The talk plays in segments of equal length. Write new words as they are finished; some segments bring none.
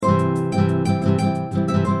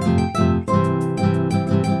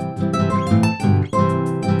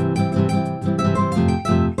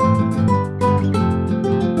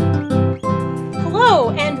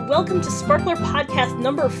welcome to Sparkler Podcast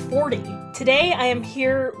number 40. Today I am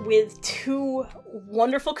here with two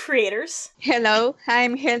wonderful creators. Hello,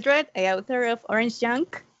 I'm Heldrad, author of Orange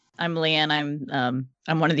Junk. I'm Lianne.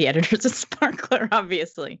 I'm one of the editors of Sparkler,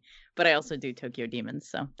 obviously, but I also do Tokyo Demons,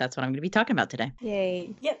 so that's what I'm going to be talking about today.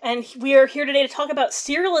 Yay. Yep, and we are here today to talk about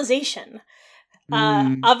serialization.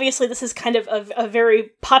 Obviously, this is kind of a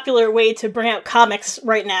very popular way to bring out comics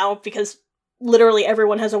right now, because literally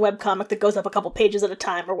everyone has a webcomic that goes up a couple pages at a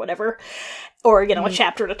time or whatever, or, a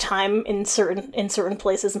chapter at a time in certain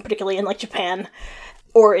places, and particularly in, like, Japan,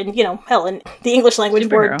 or in, hell, in the English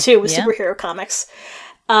language word, too, with superhero comics.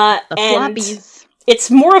 The and floppies.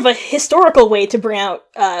 It's more of a historical way to bring out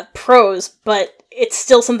prose, but it's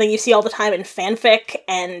still something you see all the time in fanfic,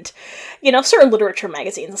 and, certain literature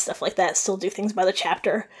magazines and stuff like that still do things by the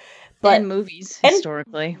chapter. And movies,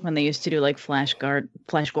 historically, when they used to do, like, Flash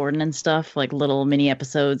Gordon and stuff, like little mini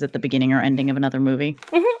episodes at the beginning or ending of another movie.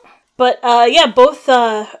 Mm-hmm. But, both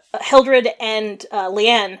Heldrad and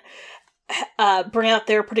Lianne bring out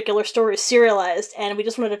their particular stories serialized, and we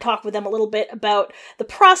just wanted to talk with them a little bit about the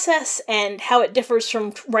process and how it differs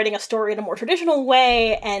from writing a story in a more traditional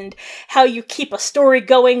way, and how you keep a story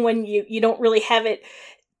going when you don't really have it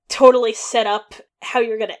totally set up how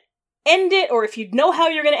you're going to end it, or if you know how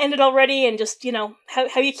you're going to end it already, and just,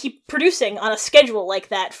 how you keep producing on a schedule like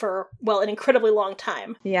that for, well, an incredibly long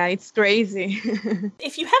time. Yeah, it's crazy.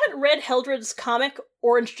 If you haven't read Heldrad's comic,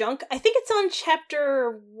 Orange Junk, I think it's on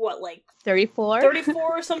chapter, 34? 34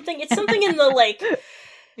 or something? It's something in the,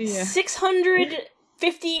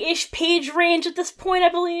 650-ish page range at this point, I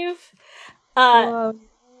believe. So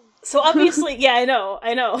obviously, yeah, I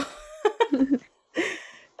know.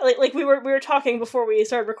 Like we were talking before we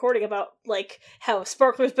started recording about, like, how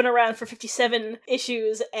Sparkler's been around for 57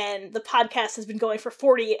 issues and the podcast has been going for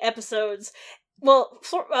 40 episodes. Well,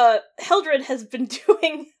 Heldrad has been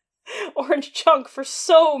doing Orange Junk for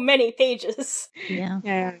so many pages.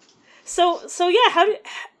 Yeah. So yeah,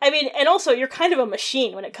 and also you're kind of a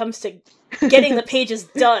machine when it comes to getting the pages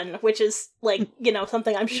done, which is, like,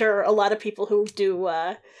 something I'm sure a lot of people who do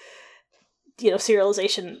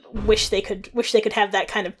serialization wish they could have that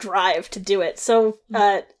kind of drive to do it. So,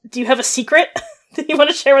 do you have a secret that you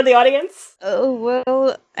want to share with the audience? Oh,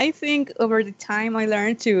 well, I think over the time I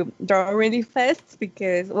learned to draw really fast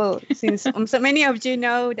because, well, since so many of you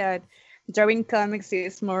know that drawing comics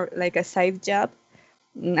is more like a side job.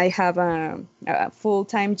 I have a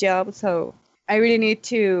full-time job, so I really need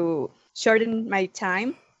to shorten my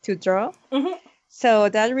time to draw. Mm-hmm. So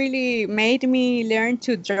that really made me learn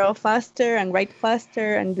to draw faster and write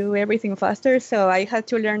faster and do everything faster. So I had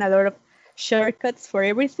to learn a lot of shortcuts for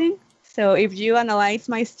everything. So if you analyze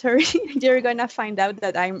my story, you're going to find out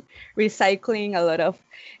that I'm recycling a lot of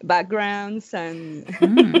backgrounds and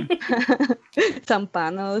some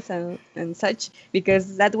panels and such,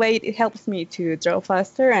 because that way it helps me to draw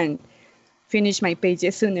faster and finish my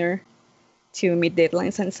pages sooner to meet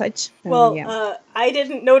deadlines and such. Well, I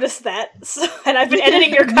didn't notice that, and I've been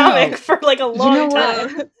editing your comic for, like, a long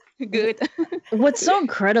time. Good. What's so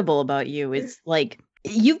incredible about you is, like,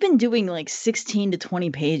 you've been doing, like, 16 to 20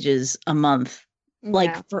 pages a month,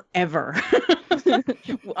 like, forever,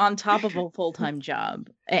 on top of a full-time job.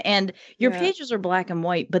 And your pages are black and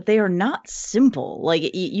white, but they are not simple.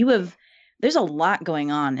 Like, there's a lot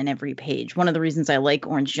going on in every page. One of the reasons I like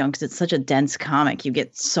Orange Junk is it's such a dense comic. You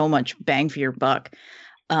get so much bang for your buck.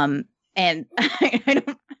 And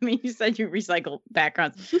you said you recycle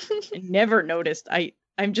backgrounds. I never noticed.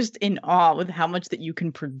 I'm just in awe with how much that you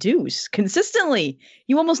can produce consistently.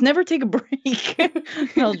 You almost never take a break.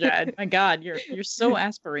 Heldrad, my God, you're so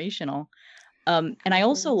aspirational. And I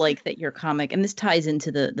also like that your comic, and this ties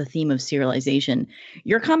into the theme of serialization,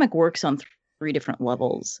 your comic works on three different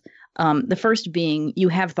levels. The first being you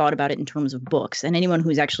have thought about it in terms of books, and anyone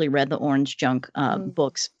who's actually read the Orange Junk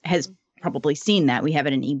books has probably seen that. We have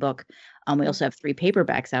it in ebook. We also have 3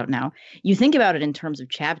 paperbacks out now. You think about it in terms of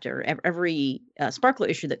chapter. Every Sparkler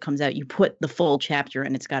issue that comes out, you put the full chapter,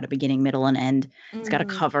 and it's got a beginning, middle, and end. It's got a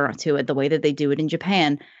cover to it, the way that they do it in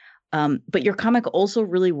Japan. But your comic also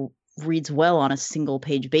really reads well on a single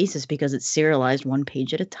page basis because it's serialized one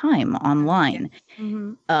page at a time online.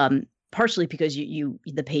 Partially because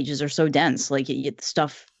the pages are so dense, like you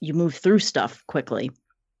move through stuff quickly.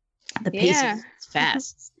 The pace is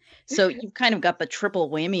fast. So you've kind of got the triple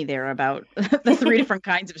whammy there about the 3 different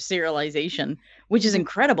kinds of serialization, which is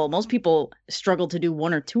incredible. Most people struggle to do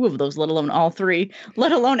 1 or 2 of those, let alone all 3,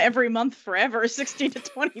 let alone every month forever, 16 to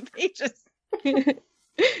 20 pages.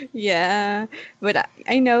 Yeah, but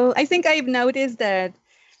I think I've noticed that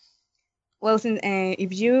well, since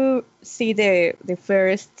if you see the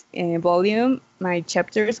first volume, my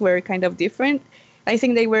chapters were kind of different. I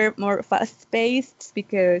think they were more fast-paced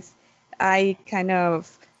because I kind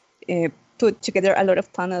of uh, put together a lot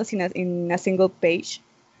of panels in a single page.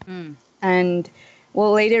 Mm. And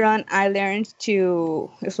well, later on, I learned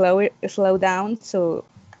to slow down so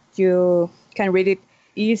you can read it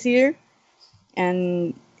easier.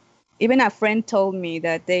 And even a friend told me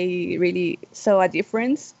that they really saw a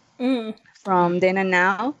difference from then and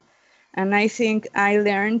now. And I think I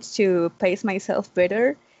learned to pace myself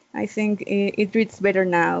better. I think it reads better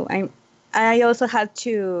now. I also had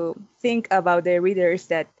to think about the readers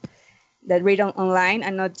that read online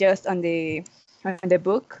and not just on the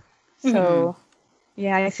book. So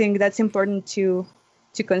yeah, I think that's important to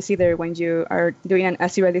consider when you are doing a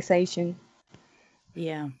serialization.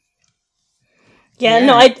 Yeah. Yeah, Yeah,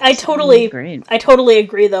 no, I it's totally, great. I totally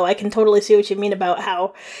agree. Though I can totally see what you mean about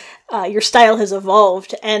how your style has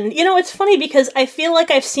evolved, and it's funny because I feel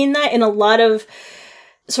like I've seen that in a lot of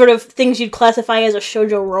sort of things you'd classify as a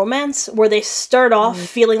shoujo romance, where they start off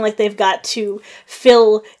feeling like they've got to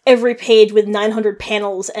fill every page with 900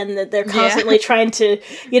 panels, and that they're constantly trying to,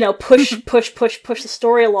 push the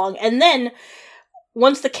story along, and then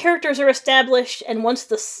once the characters are established and once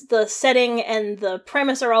the setting and the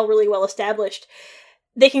premise are all really well established,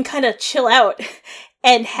 they can kind of chill out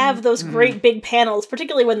and have those great big panels,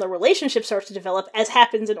 particularly when the relationship starts to develop, as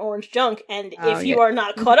happens in Orange Junk. And if you are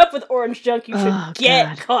not caught up with Orange Junk, you should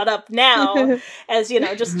get caught up now, as,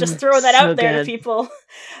 just throwing that out there to people.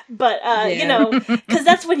 But, because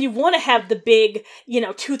that's when you want to have the big,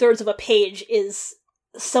 2/3 of a page is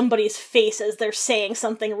somebody's face as they're saying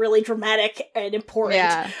something really dramatic and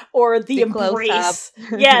important, or the embrace,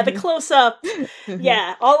 the close-up,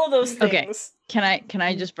 all of those things. Can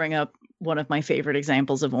I just bring up one of my favorite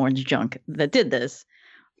examples of Orange Junk that did this?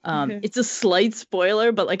 It's a slight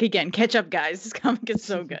spoiler, but again, catch up, guys. This comic is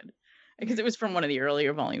so good because it was from one of the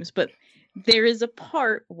earlier volumes. But there is a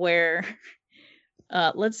part where,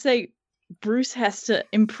 let's say, Bruce has to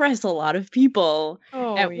impress a lot of people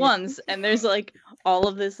at once, and there's all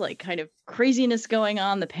of this kind of craziness going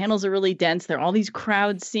on. The panels are really dense. There are all these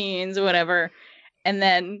crowd scenes or whatever, and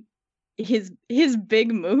then his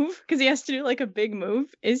big move, because he has to do a big move,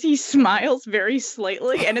 is he smiles very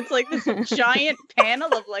slightly, and it's this giant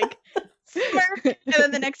panel of smirk, and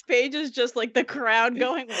then the next page is just the crowd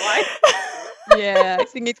going wild. Yeah, I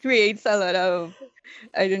think it creates a lot of,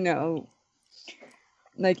 I don't know,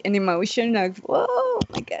 an emotion of, whoa,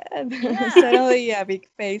 my god. Suddenly a big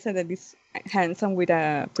face and then this handsome with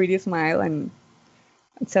a pretty smile, and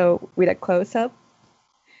so with a close-up.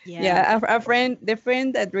 A friend, the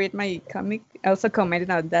friend that read my comic, also commented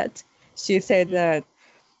on that. She said that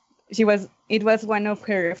it was one of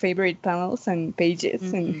her favorite panels and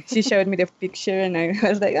pages, and she showed me the picture, and I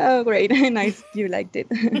was like, oh great, nice, you liked it.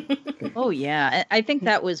 Oh yeah, I think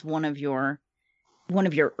that was one of your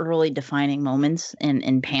early defining moments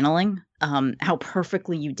in paneling. How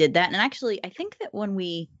perfectly you did that. And actually, I think that when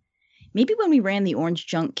we ran the Orange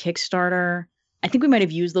Junk Kickstarter, I think we might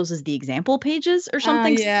have used those as the example pages or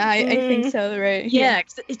something. I think so, right? Yeah,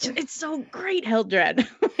 it's so great, Heldrad.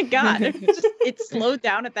 Oh my god, it slowed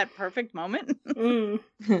down at that perfect moment.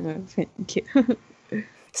 Thank you.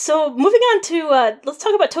 So moving on to let's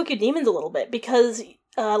talk about Tokyo Demons a little bit, because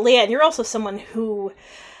Lianne, you're also someone who,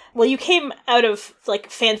 well, you came out of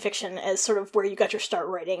fan fiction as sort of where you got your start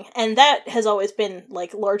writing, and that has always been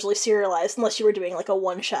largely serialized, unless you were doing a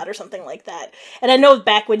one shot or something like that. And I know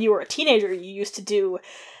back when you were a teenager, you used to do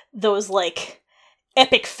those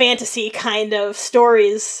epic fantasy kind of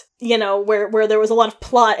stories, where there was a lot of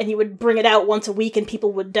plot, and you would bring it out once a week, and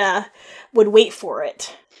people would wait for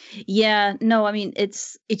it. Yeah, no, I mean,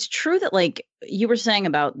 it's true that you were saying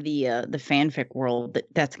about the fanfic world,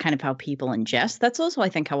 that's kind of how people ingest. That's also, I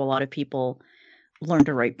think, how a lot of people learn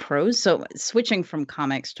to write prose. So switching from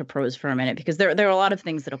comics to prose for a minute, because there are a lot of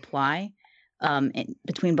things that apply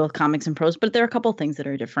between both comics and prose, but there are a couple things that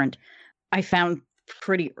are different. I found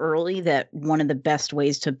pretty early that one of the best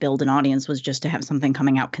ways to build an audience was just to have something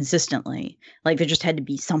coming out consistently. There just had to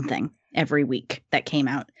be something every week that came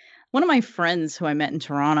out. One of my friends who I met in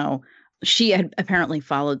Toronto, she had apparently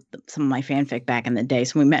followed some of my fanfic back in the day.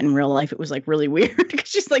 So we met in real life. It was really weird because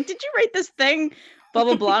she's like, did you write this thing? Blah,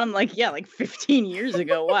 blah, blah. And I'm like, yeah, 15 years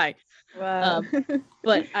ago. Why? Wow.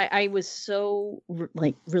 But I was so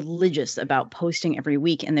religious about posting every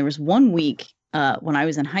week. And there was one week when I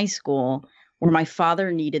was in high school where my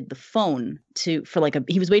father needed the phone he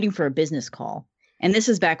was waiting for a business call. And this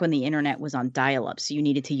is back when the internet was on dial-up. So you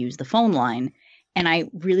needed to use the phone line. And I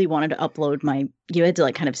really wanted to upload you had to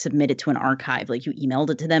like kind of submit it to an archive. Like you emailed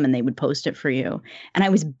it to them and they would post it for you. And I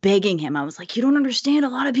was begging him. I was like, you don't understand. A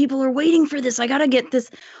lot of people are waiting for this. I got to get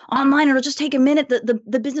this online. It'll just take a minute.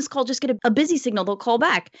 The business call, just get a busy signal. They'll call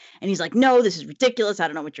back. And he's like, no, this is ridiculous. I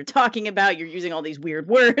don't know what you're talking about. You're using all these weird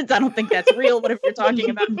words. I don't think that's real. Whatever you're talking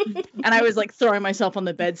about. And I was like throwing myself on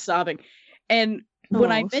the bed sobbing. And when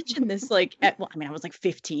I mentioned this, like, I was like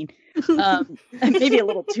 15, maybe a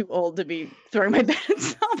little too old to be throwing my bed and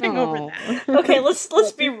sobbing over that. Okay,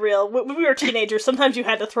 let's be real. When we were teenagers, sometimes you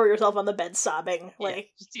had to throw yourself on the bed sobbing. Like,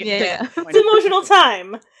 it's an emotional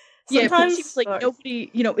time. Sometimes, it's like nobody,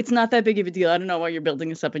 it's not that big of a deal. I don't know why you're building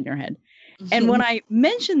this up in your head. And when I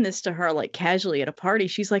mentioned this to her, like casually at a party,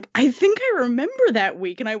 she's like, I think I remember that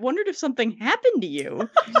week, and I wondered if something happened to you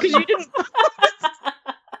because you didn't.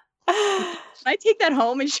 Can I take that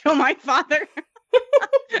home and show my father?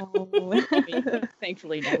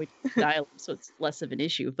 Thankfully, now we dial, so it's less of an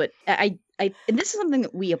issue. But and this is something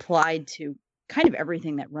that we applied to kind of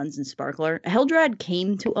everything that runs in Sparkler. Heldrad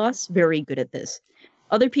came to us very good at this.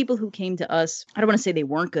 Other people who came to us, I don't want to say they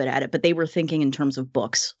weren't good at it, but they were thinking in terms of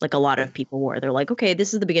books, like a lot of people were. They're like, okay,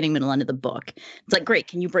 this is the beginning, middle, end of the book. It's like, great,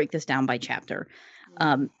 can you break this down by chapter?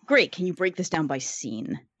 Great, can you break this down by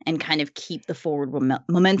scene? And kind of keep the forward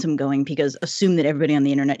momentum going, because assume that everybody on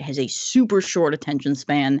the internet has a super short attention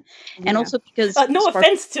span. And also because... no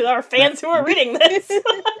offense to our fans who are reading this.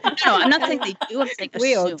 No, I'm not saying they do. I'm saying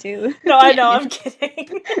we all do. No, I know, I'm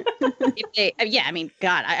kidding.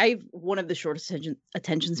 God, I have one of the shortest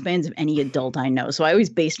attention spans of any adult I know. So I always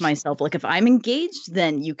base myself, like, if I'm engaged,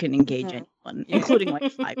 then you can engage anyone, including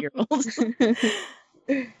like 5-year-olds.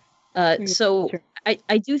 So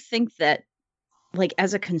I do think that, like,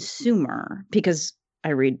 as a consumer, because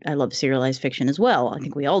I love serialized fiction as well. I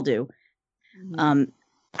think we all do.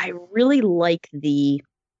 I really like that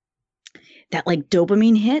like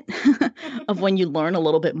dopamine hit of when you learn a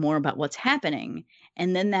little bit more about what's happening,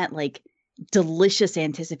 and then that like delicious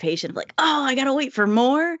anticipation of like, oh, I gotta wait for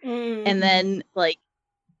more, and then like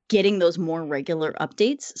getting those more regular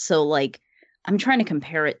updates. So like, I'm trying to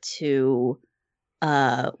compare it to,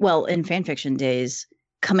 in fan fiction days,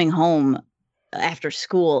 coming home after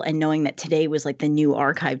school and knowing that today was like the new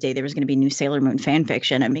archive day, there was going to be new Sailor Moon fan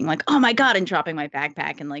fiction, and being like, oh my God, and dropping my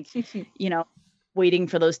backpack and like, waiting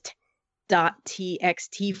for those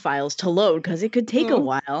 .txt files to load because it could take a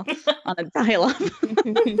while on a dial-up.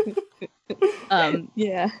 And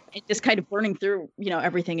just kind of burning through,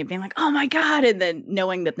 everything and being like, oh my God. And then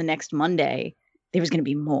knowing that the next Monday there was going to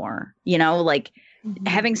be more, like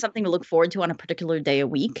having something to look forward to on a particular day a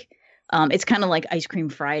week. It's kind of like Ice Cream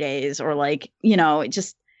Fridays, or like,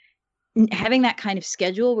 just having that kind of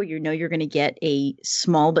schedule where you're going to get a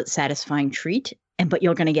small but satisfying treat, but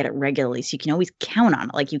you're going to get it regularly. So you can always count on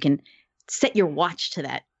it. Like you can set your watch to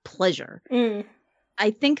that pleasure.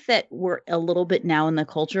 I think that we're a little bit now in the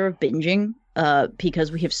culture of binging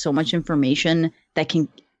because we have so much information that can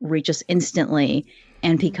reach us instantly.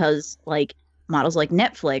 And because like models like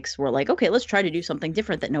Netflix were like, okay, let's try to do something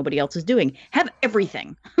different that nobody else is doing. Have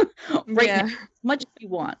everything now, as much as you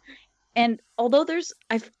want. And although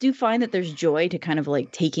I do find that there's joy to kind of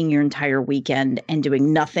like taking your entire weekend and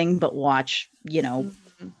doing nothing but watch,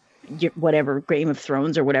 whatever Game of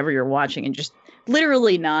Thrones or whatever you're watching, and just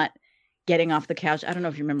literally not getting off the couch. I don't know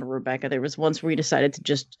if you remember, Rebecca, there was once where we decided to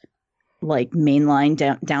just like mainline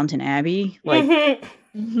Downton Abbey, like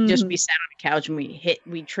just we sat on a couch and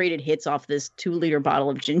we traded hits off this 2-liter bottle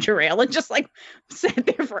of ginger ale and just like sat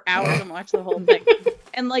there for hours and watched the whole thing.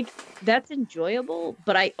 And like that's enjoyable,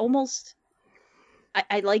 but I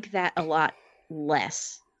like that a lot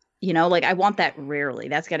less. Like I want that rarely.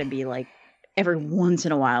 That's got to be like every once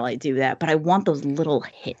in a while I do that, but I want those little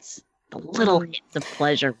hits, the little hits of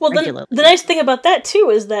pleasure. Well, the nice thing about that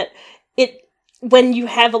too is that when you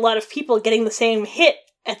have a lot of people getting the same hit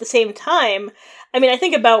at the same time. I mean, I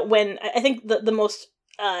think about when I think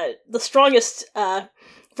the strongest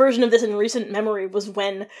version of this in recent memory was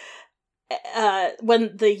when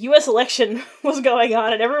the U.S. election was going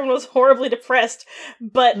on and everyone was horribly depressed,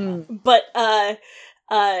 but Yuri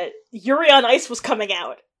on Ice was coming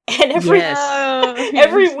out. And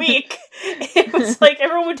every week, it was like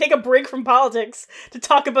everyone would take a break from politics to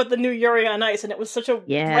talk about the new Yuri on Ice, and it was such a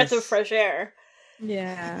breath of fresh air.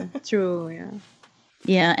 Yeah, true, yeah.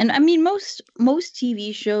 Yeah, and I mean, most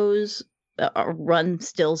TV shows run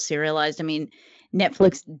still serialized. I mean,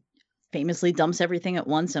 Netflix famously dumps everything at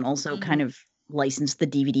once and also kind of licensed the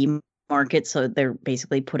DVD market, so they're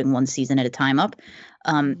basically putting one season at a time up,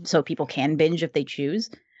 so people can binge if they choose.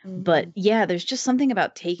 But yeah, there's just something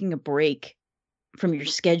about taking a break from your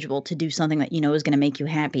schedule to do something that you know is going to make you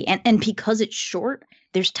happy. And because it's short,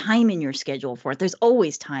 there's time in your schedule for it. There's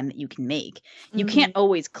always time that you can make. You can't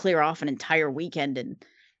always clear off an entire weekend and,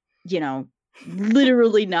 you know,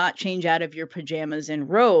 literally not change out of your pajamas and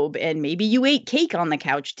robe. And maybe you ate cake on the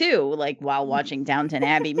couch too, like while watching Downton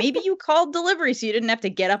Abbey. Maybe you called delivery so you didn't have to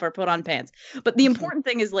get up or put on pants. But the important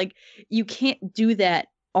thing is, like, you can't do that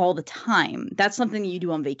all the time. That's something you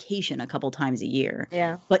do on vacation a couple times a year.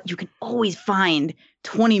 Yeah. But you can always find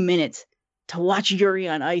 20 minutes to watch Yuri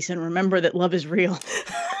on Ice and remember that love is real.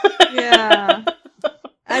 Yeah.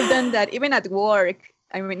 I've done that even at work.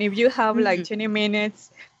 I mean, if you have like 20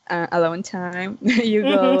 minutes alone time, you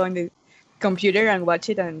go on the computer and watch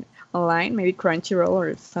it online, maybe Crunchyroll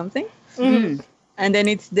or something. And then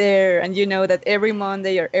it's there, and you know that every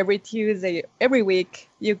Monday or every Tuesday, every week,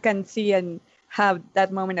 you can see and have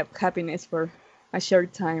that moment of happiness for a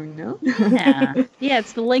short time, no? Yeah,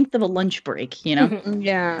 it's the length of a lunch break, you know?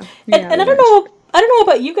 Yeah. And I don't know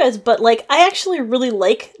about you guys, but like I actually really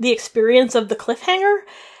like the experience of the cliffhanger.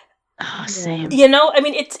 Oh, same. You know, I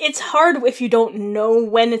mean, it's hard if you don't know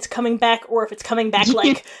when it's coming back or if it's coming back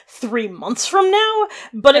like 3 months from now.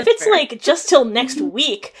 But if it's like just till next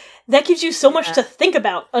week, that gives you so much to think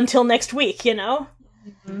about until next week, you know?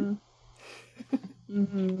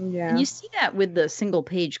 Yeah. And you see that with the single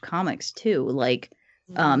page comics too. Like,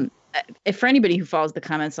 if for anybody who follows the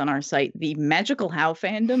comments on our site, the Magical How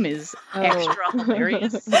fandom is extra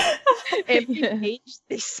hilarious. Every page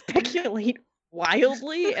they speculate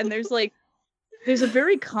wildly, and there's a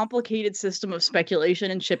very complicated system of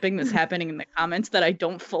speculation and shipping that's happening in the comments that I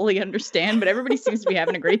don't fully understand, but everybody seems to be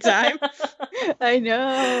having a great time. I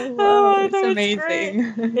know. Wow, it's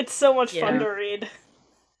amazing. It's so much fun to read.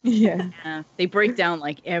 Yeah. They break down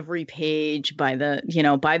like every page by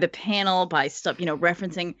the panel, by stuff,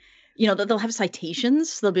 referencing, they'll have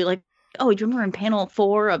citations. They'll be like, oh, do you remember in panel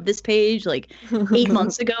 4 of this page, like 8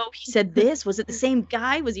 months ago, he said this? Was it the same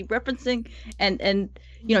guy? Was he referencing? And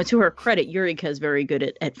to her credit, Eureka is very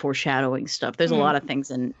good at foreshadowing stuff. There's a lot of things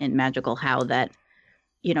in Magical How that,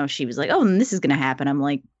 she was like, oh, and this is going to happen. I'm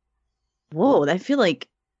like, whoa, I feel like,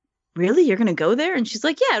 really? You're going to go there? And she's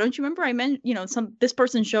like, yeah, don't you remember I meant, this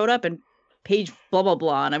person showed up and page blah, blah,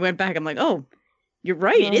 blah. And I went back, I'm like, oh, you're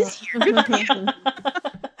right. It is here. Good for you.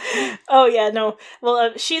 Oh yeah, no.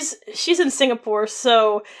 Well, she's in Singapore,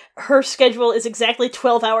 so her schedule is exactly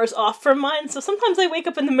 12 hours off from mine. So sometimes I wake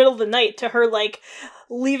up in the middle of the night to her like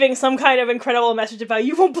leaving some kind of incredible message about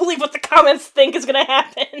you won't believe what the comments think is going to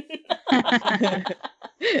happen.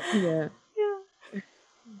 Yeah.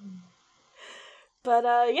 But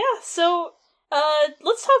so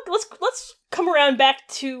let's come around back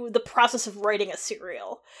to the process of writing a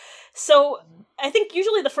serial. So I think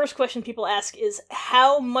usually the first question people ask is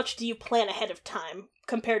how much do you plan ahead of time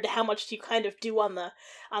compared to how much do you kind of do on the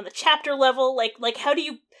chapter level? Like how do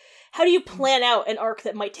you plan out an arc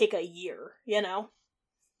that might take a year,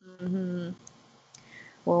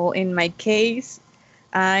 Well, in my case,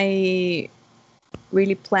 I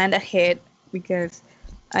really planned ahead because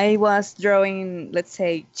I was drawing, let's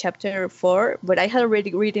say, chapter 4, but I had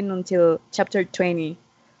already written until chapter 20.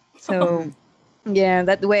 So, yeah,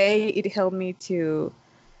 that way it helped me to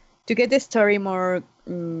get the story more,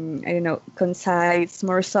 concise,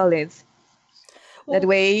 more solid. That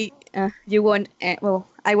way, you won't,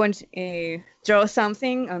 I won't draw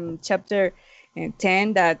something on chapter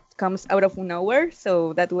 10 that comes out of nowhere.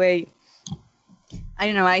 So that way,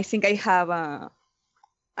 I think I have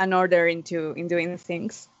an order in doing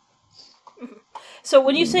things. So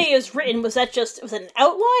when you say it was written, was it an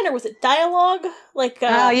outline or was it dialogue?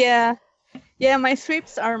 Yeah, my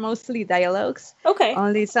scripts are mostly dialogues. Okay.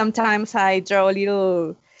 Only sometimes I draw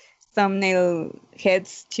little thumbnail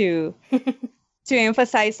heads to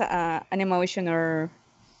emphasize an emotion or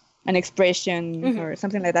an expression or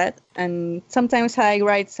something like that. And sometimes I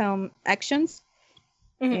write some actions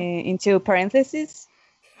into parentheses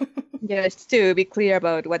just to be clear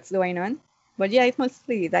about what's going on. But yeah, it's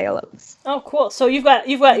mostly dialogues. Oh, cool. So you've got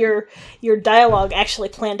your dialogue actually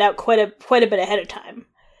planned out quite a bit ahead of time.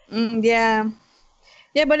 Yeah,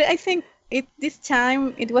 but I think this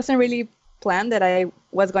time it wasn't really planned that I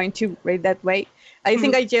was going to write that way. I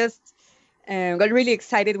think I just got really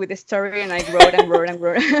excited with the story and I wrote and wrote and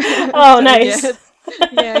wrote. Oh, nice.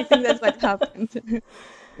 Yeah, I think that's what happened.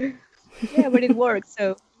 Yeah, but it worked,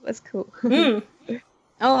 so it was cool.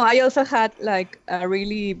 Oh, I also had like a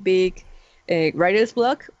really big writer's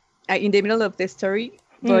block in the middle of the story,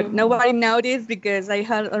 but nobody noticed because I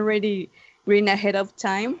had already written ahead of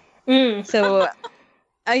time. So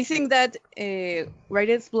I think that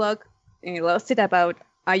writer's block lasted about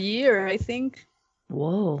a year, I think.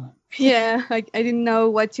 Whoa. Yeah, I didn't know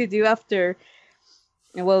what to do after.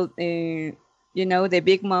 Well, the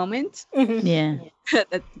big moment Yeah.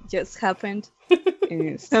 that just happened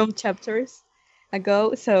some chapters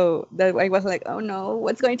ago. So that I was like, oh no,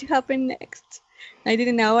 what's going to happen next? I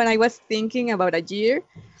didn't know, and I was thinking about a year,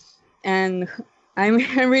 and I'm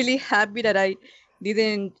really happy that I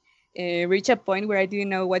didn't reach a point where I didn't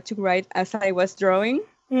know what to write as I was drawing.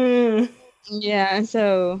 Mm. Yeah,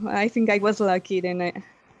 so I think I was lucky. Then I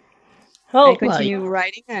Oh, continued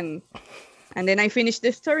writing, and then I finished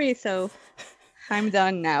the story. So I'm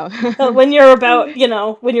done now. when you're about,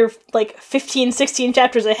 when you're like 15, 16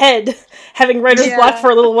 chapters ahead, having writer's block for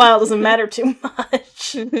a little while doesn't matter too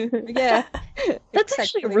much. Yeah. That's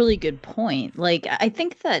actually a really good point. Like, I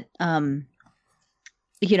think that,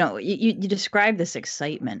 you describe this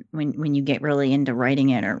excitement when you get really into writing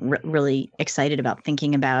it or really excited about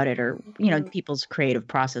thinking about it, or, people's creative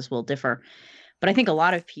process will differ. But I think a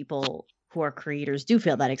lot of people who are creators do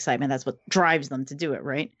feel that excitement. That's what drives them to do it,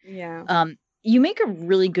 right? Yeah. You make a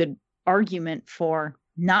really good argument for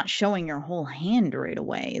not showing your whole hand right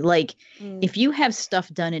away. Like, if you have stuff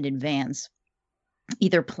done in advance,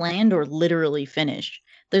 either planned or literally finished,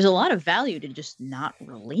 there's a lot of value to just not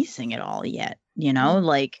releasing it all yet,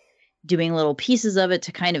 like doing little pieces of it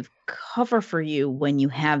to kind of cover for you when you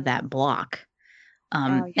have that block.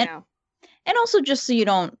 And also just so you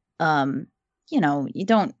don't, you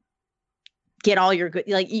don't get all your good,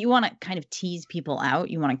 like, you want to kind of tease people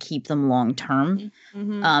out. You want to keep them long term.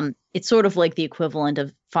 It's sort of like the equivalent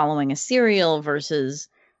of following a serial versus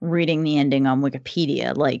reading the ending on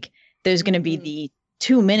Wikipedia. Like, there's going to be the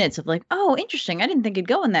 2 minutes of like, oh, interesting, I didn't think it'd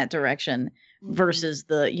go in that direction, versus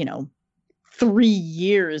the 3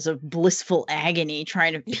 years of blissful agony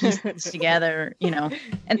trying to piece this together.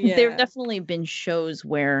 And there have definitely been shows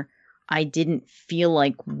where I didn't feel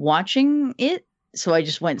like watching it, so I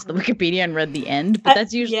just went to the Wikipedia and read the end. But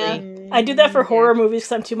that's usually I do that for horror movies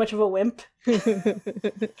because I'm too much of a wimp.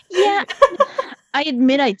 Yeah, I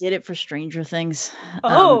admit I did it for Stranger Things.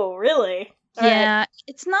 Oh, really? Yeah,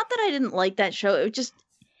 it's not that I didn't like that show.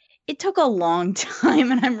 It took a long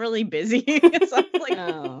time, and I'm really busy. So I'm like,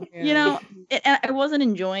 and I wasn't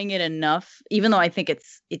enjoying it enough. Even though I think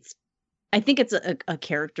it's a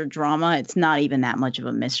character drama. It's not even that much of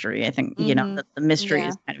a mystery. I think the mystery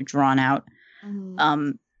is kind of drawn out.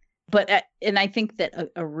 But and I think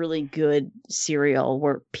that a really good serial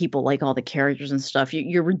where people like all the characters and stuff,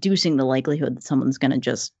 you're reducing the likelihood that someone's going to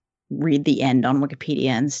just read the end on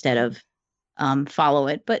Wikipedia instead of follow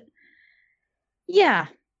it. But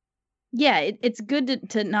it's good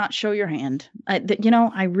to not show your hand.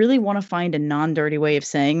 I really want to find a non-dirty way of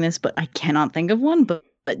saying this, but I cannot think of one.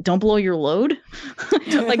 But don't blow your load.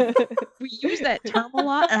 Like, we use that term a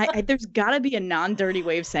lot, and there's got to be a non-dirty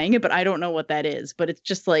way of saying it, but I don't know what that is. But it's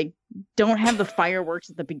just like, don't have the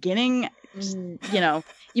fireworks at the beginning. Just,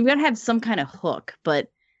 you've got to have some kind of hook,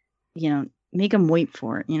 but make them wait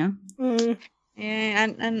for it. Yeah,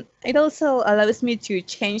 and it also allows me to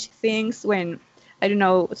change things when, I don't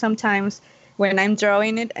know, sometimes when I'm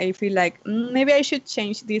drawing it, I feel like maybe I should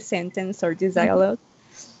change this sentence or this dialogue.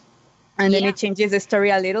 And then it changes the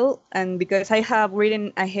story a little. And because I have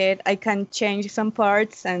written ahead, I can change some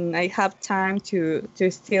parts, and I have time to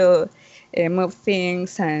still move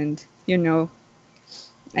things. And,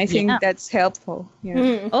 I think that's helpful.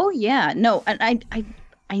 Yeah. Oh, yeah. No, and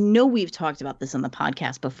I know we've talked about this on the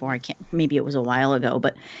podcast before. Maybe it was a while ago,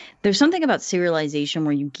 but there's something about serialization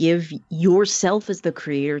where you give yourself as the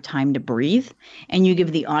creator time to breathe, and you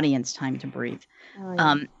give the audience time to breathe. Oh,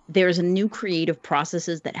 yeah. There's a new creative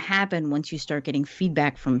processes that happen once you start getting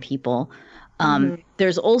feedback from people.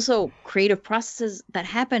 There's also creative processes that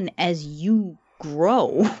happen as you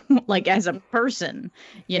grow, like as a person,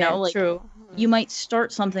 true. You might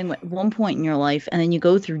start something at one point in your life, and then you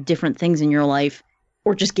go through different things in your life,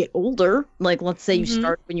 or just get older. Like, let's say you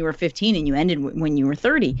started when you were 15 and you ended when you were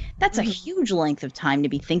 30. That's a huge length of time to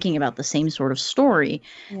be thinking about the same sort of story.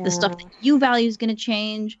 Yeah. The stuff that you value is going to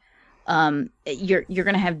change. You're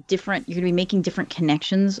going to have you're going to be making different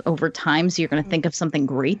connections over time. So you're going to think of something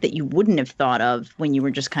great that you wouldn't have thought of when you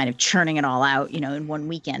were just kind of churning it all out, in one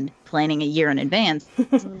weekend, planning a year in advance.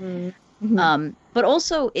 But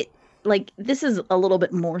also this is a little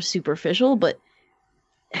bit more superficial, but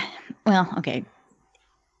okay.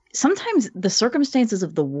 Sometimes the circumstances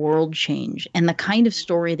of the world change, and the kind of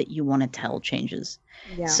story that you want to tell changes.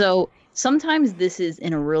 Yeah. So sometimes this is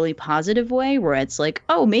in a really positive way where it's like,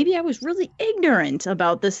 oh, maybe I was really ignorant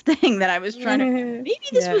about this thing that I was trying to, maybe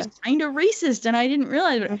this was kind of racist and I didn't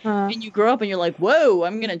realize it. And you grow up and you're like, whoa,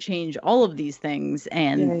 I'm going to change all of these things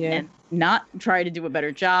and not try to do a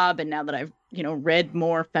better job. And now that I've, read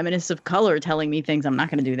more feminists of color telling me things, I'm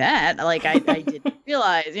not going to do that. Like I didn't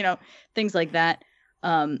realize, things like that.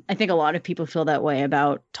 I think a lot of people feel that way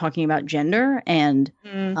about talking about gender and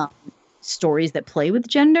stories that play with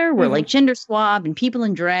gender, where like gender swap and people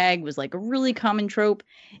in drag was like a really common trope.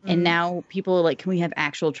 And now people are like, can we have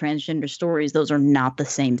actual transgender stories? Those are not the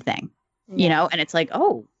same thing, and it's like,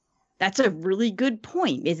 oh, that's a really good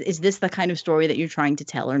point. Is this the kind of story that you're trying to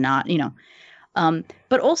tell or not?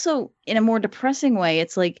 But also in a more depressing way,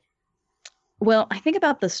 it's like, well, I think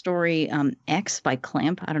about the story X by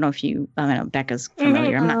Clamp. I don't know if I don't know, Becca's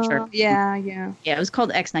familiar. I'm not sure. Yeah, it was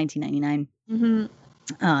called X 1999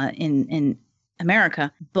 in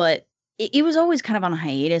America, but it was always kind of on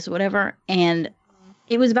hiatus or whatever, and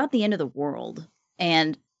it was about the end of the world,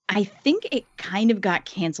 and I think it kind of got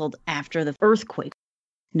canceled after the earthquake.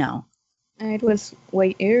 No, it was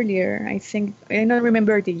way earlier. I think I don't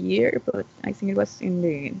remember the year, but I think it was in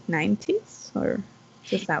the 90s or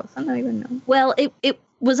 2000. I don't know. Well, it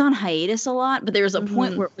was on hiatus a lot, but there was a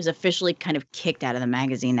point where it was officially kind of kicked out of the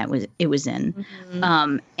magazine it was in,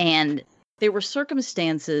 and there were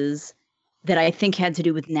circumstances that I think had to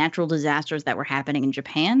do with natural disasters that were happening in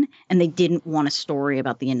Japan, and they didn't want a story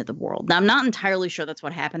about the end of the world. Now, I'm not entirely sure that's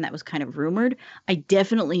what happened. That was kind of rumored. I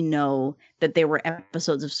definitely know that there were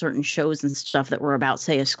episodes of certain shows and stuff that were about,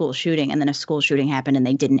 say, a school shooting, and then a school shooting happened and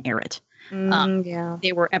they didn't air it.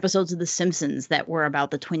 There were episodes of The Simpsons that were about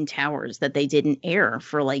the Twin Towers that they didn't air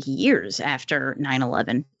for like years after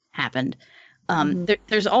 9/11 happened.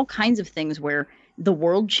 There's all kinds of things where the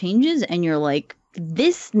world changes and you're like,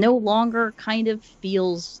 this no longer kind of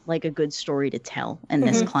feels like a good story to tell in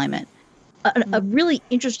this climate. A really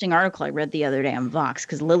interesting article I read the other day on Vox,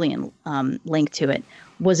 because Lillian linked to it,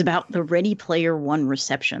 was about the Ready Player One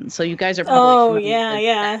reception. So you guys are probably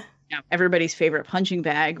everybody's favorite punching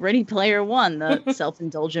bag, Ready Player One, the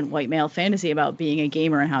self-indulgent white male fantasy about being a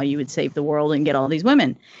gamer and how you would save the world and get all these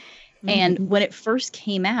women. And when it first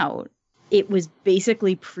came out, it was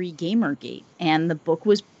basically pre-Gamergate, and the book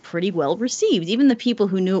was pretty well received. Even the people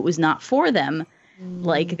who knew it was not for them,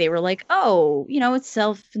 like they were like, oh, it's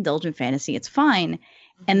self-indulgent fantasy, it's fine.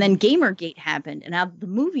 And then Gamergate happened, and now the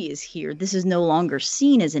movie is here. This is no longer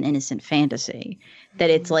seen as an innocent fantasy. That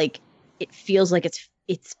it's like, it feels like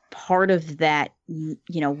it's part of that,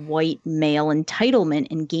 white male entitlement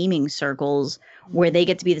in gaming circles where they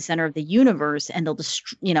get to be the center of the universe, and they'll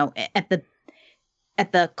just,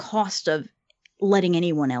 at the cost of letting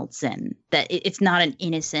anyone else in. That it's not an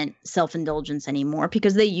innocent self-indulgence anymore,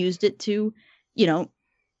 because they used it to,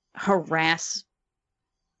 harass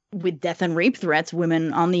with death and rape threats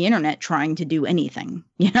women on the internet trying to do anything,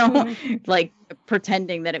 like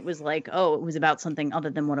pretending that it was like, oh, it was about something other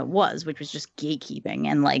than what it was, which was just gatekeeping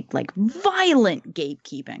and like violent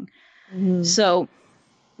gatekeeping. So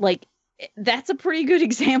like, that's a pretty good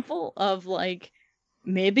example of like,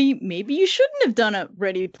 maybe you shouldn't have done a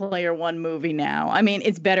Ready Player One movie now. I mean,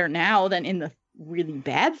 it's better now than in the really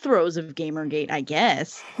bad throes of Gamergate, I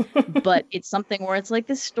guess. But it's something where it's like,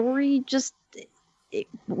 this story just, it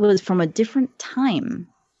was from a different time,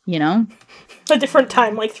 A different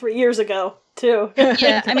time, like 3 years ago, too.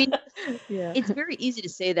 Yeah, I mean, it's very easy to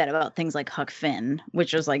say that about things like Huck Finn,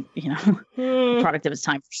 which was like, a product of its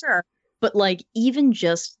time for sure. But like, even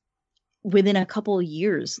just within a couple of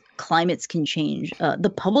years, climates can change.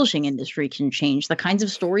 The publishing industry can change. The kinds of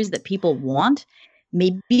stories that people want.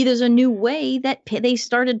 Maybe there's a new way that they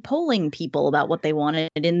started polling people about what they wanted,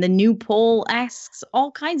 and the new poll asks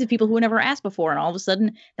all kinds of people who never asked before, and all of a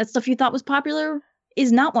sudden that stuff you thought was popular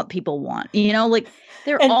is not what people want. Like,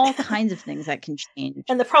 there are all kinds of things that can change.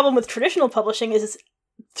 And the problem with traditional publishing is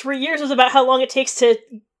 3 years is about how long it takes to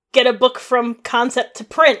get a book from concept to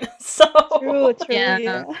print. So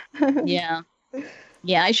true. Yeah.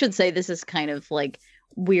 I should say this is kind of like,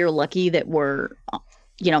 we're lucky that we're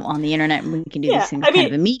on the internet and we can do these things kind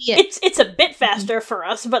of immediate. It's a bit faster for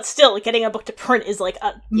us, but still, getting a book to print is like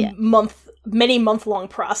a many month long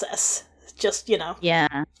process. Just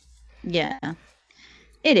Yeah,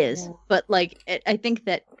 it is. But like, I think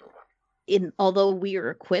that although we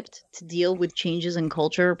are equipped to deal with changes in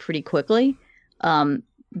culture pretty quickly,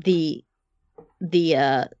 the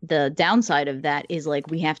downside of that is like,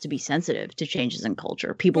 we have to be sensitive to changes in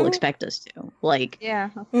culture. People expect us to. Like,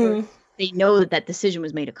 of course. They know that decision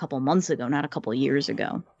was made a couple months ago, not a couple years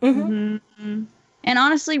ago. And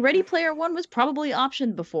honestly, Ready Player One was probably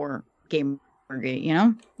optioned before Gamergate. congregate, you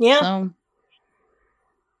know? Yeah. So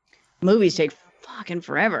movies take fucking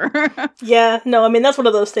forever. Yeah, no, I mean, that's one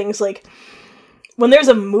of those things, like, when there's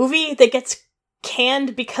a movie that gets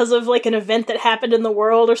canned because of, like, an event that happened in the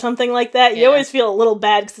world or something like that, you always feel a little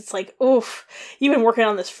bad, because it's like, oof, you've been working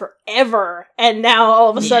on this forever, and now, all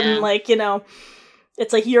of a sudden, like, you know,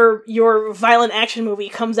 it's like your violent action movie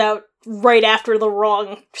comes out right after the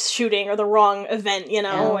wrong shooting or the wrong event, you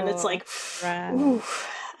know, and it's like, oof,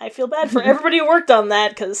 I feel bad for everybody who worked on that,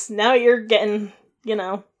 because now you're getting, you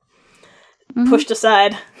know, pushed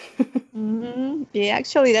aside. Yeah,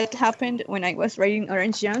 actually, that happened when I was writing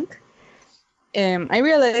Orange Young. I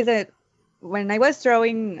realized that when I was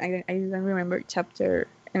drawing, I don't remember chapter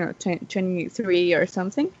 23 or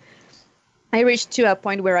something. I reached to a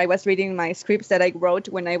point where I was reading my scripts that I wrote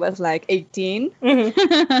when I was like 18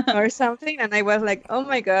 or something, and I was like, "Oh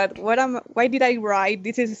my god, why did I write?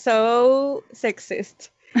 This is so sexist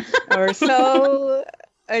or so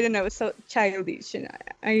I don't know, so childish. And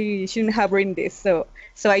I shouldn't have written this." So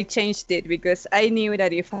I changed it because I knew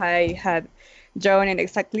that if I had drawn it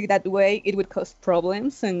exactly that way, it would cause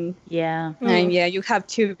problems. And you have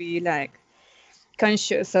to be like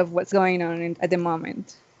conscious of what's going on at the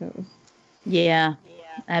moment. So. Yeah,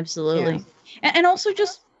 absolutely. Yeah. And also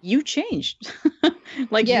just you changed.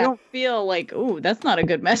 Like you don't feel like, oh, that's not a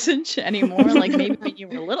good message anymore. Like maybe when you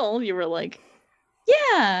were little, you were like,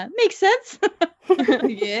 yeah, makes sense.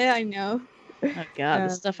 Yeah, I know. Oh God, the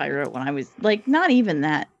stuff I wrote when I was like not even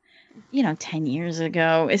that, 10 years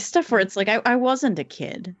ago. It's stuff where it's like I wasn't a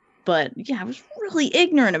kid, but I was really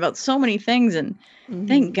ignorant about so many things, and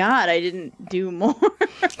thank God I didn't do more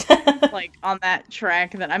like on that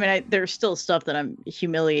track. That I mean, there's still stuff that I'm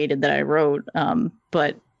humiliated that I wrote,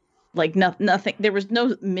 but like nothing. There was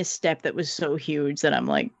no misstep that was so huge that I'm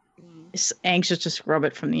like anxious to scrub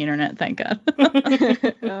it from the internet. Thank God.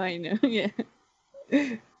 Oh, I know. Yeah.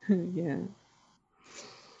 Yeah.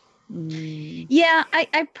 Yeah,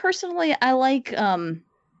 I personally I like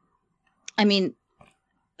I mean,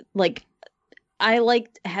 like I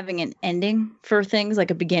liked having an ending for things,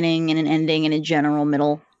 like a beginning and an ending and a general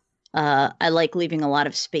middle. I like leaving a lot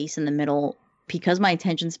of space in the middle because my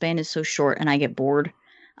attention span is so short and I get bored.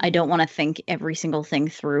 I don't want to think every single thing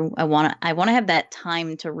through. I want to have that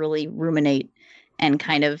time to really ruminate and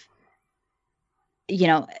kind of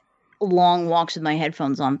long walks with my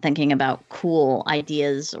headphones on thinking about cool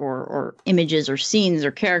ideas or images or scenes or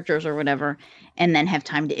characters or whatever, and then have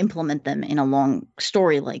time to implement them in a long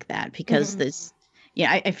story like that, because this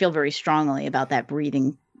I feel very strongly about that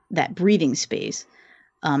breathing space.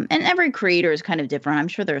 And every creator is kind of different. I'm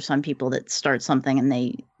sure there are some people that start something and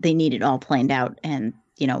they need it all planned out, and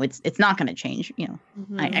it's not going to change.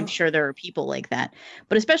 I'm sure there are people like that,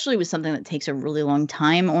 but especially with something that takes a really long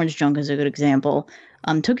time. Orange Junk is a good example.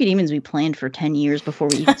 Tokyo Demons we planned for 10 years before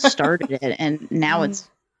we even started it, and now it's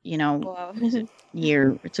wow.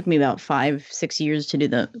 It took me about 5-6 years to do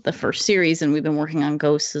the first series, and we've been working on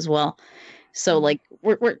Ghosts as well. So like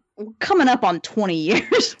we're coming up on 20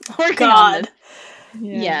 years working on this.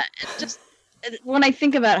 Yeah, it's just when I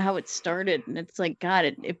think about how it started, and it's like, God,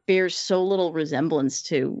 it bears so little resemblance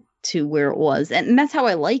to where it was, and that's how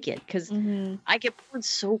I like it, because I get bored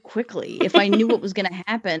so quickly. If I knew what was going to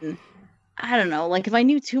happen, I don't know, like if I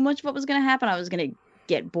knew too much of what was going to happen, I was going to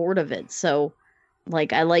get bored of it. So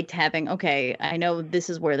like I liked having, okay, I know this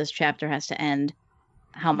is where this chapter has to end.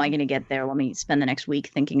 How am I going to get there? Let me spend the next week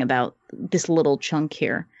thinking about this little chunk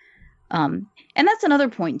here. And that's another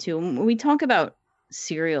point too. When we talk about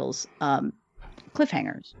serials,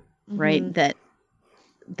 cliffhangers, right?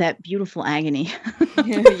 That beautiful agony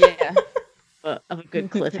of a good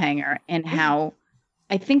cliffhanger, and how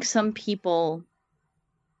I think some people,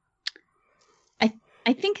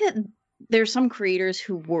 I think that there's some creators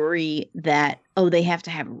who worry that, they have to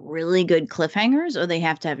have really good cliffhangers or they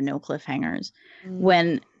have to have no cliffhangers,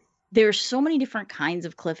 when there's so many different kinds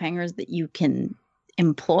of cliffhangers that you can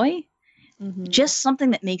employ. Just something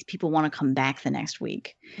that makes people want to come back the next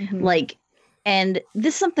week. Like, and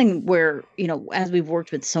this is something where, as we've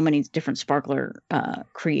worked with so many different Sparkler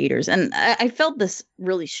creators, and I felt this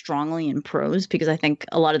really strongly in prose, because I think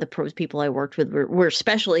a lot of the prose people I worked with were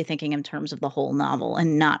especially thinking in terms of the whole novel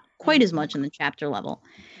and not quite as much in the chapter level.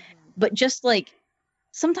 But just like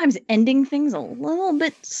sometimes ending things a little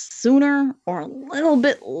bit sooner or a little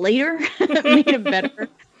bit later made it better.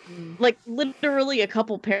 Like literally a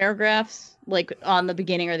couple paragraphs, like on the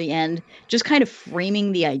beginning or the end, just kind of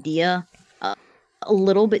framing the idea a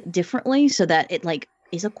little bit differently, so that it like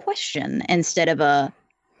is a question instead of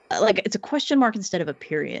it's a question mark instead of a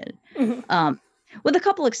period. With a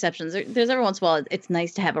couple exceptions, there's every once in a while it's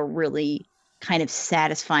nice to have a really kind of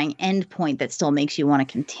satisfying end point that still makes you want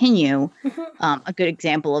to continue. A good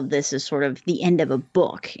example of this is sort of the end of a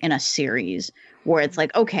book in a series where it's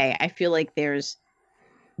like, okay, I feel like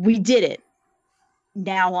we did it.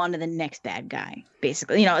 Now on to the next bad guy,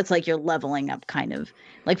 basically. It's like you're leveling up, kind of.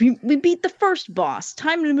 Like we beat the first boss.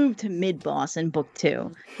 Time to move to mid-boss in book 2.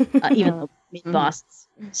 Even though mid-boss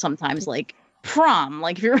sometimes like prom.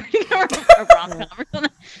 Like if you're reading a rom-com or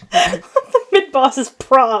something. The mid-boss is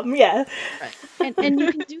prom, yeah. Right. And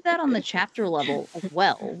you can do that on the chapter level as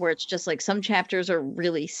well, where it's just like some chapters are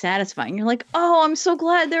really satisfying. You're like, oh, I'm so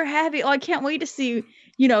glad they're happy. Oh, I can't wait to see,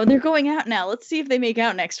 they're going out now. Let's see if they make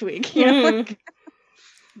out next week.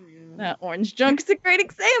 Orange Junk's a great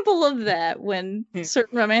example of that, when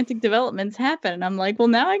certain romantic developments happen. And I'm like, well,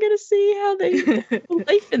 now I gotta see how they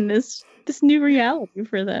life in this new reality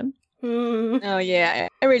for them. Oh yeah,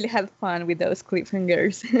 I really had fun with those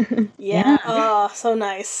cliffhangers. Yeah. Oh, so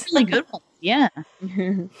nice. Really good ones. Yeah.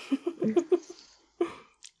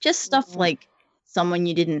 Just stuff like someone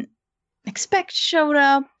you didn't expect showed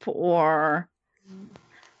up, or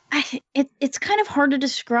it's kind of hard to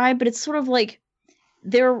describe, but it's sort of like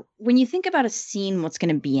when you think about a scene, what's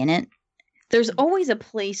going to be in it, there's always a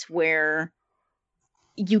place where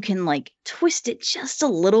you can like twist it just a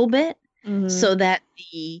little bit so that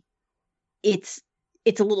it's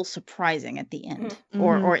a little surprising at the end,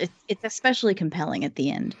 or it's especially compelling at the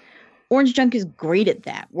end. Orange Junk is great at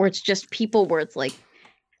that, where it's just people where it's like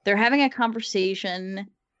they're having a conversation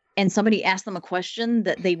and somebody asks them a question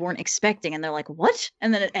that they weren't expecting, and they're like, "What?"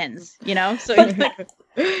 And then it ends. So it's like,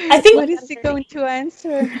 I think what is he going to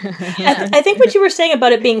answer? I think what you were saying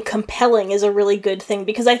about it being compelling is a really good thing,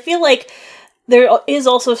 because I feel like there is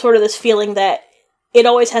also sort of this feeling that it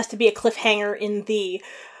always has to be a cliffhanger in the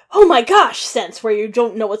oh my gosh sense, where you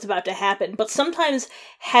don't know what's about to happen. But sometimes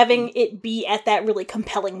having it be at that really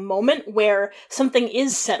compelling moment where something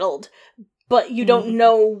is settled, but you don't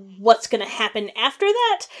know what's going to happen after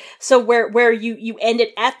that. So where you end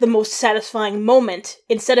it at the most satisfying moment,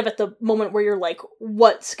 instead of at the moment where you're like,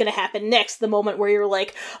 what's going to happen next? The moment where you're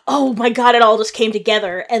like, oh my god, it all just came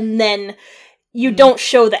together. And then you don't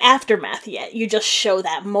show the aftermath yet. You just show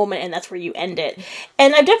that moment, and that's where you end it.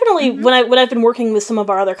 And I've definitely, when I've been working with some of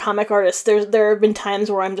our other comic artists, there have been times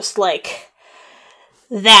where I'm just like,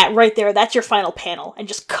 that right there, that's your final panel, and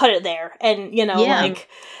just cut it there. And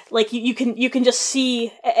like you can just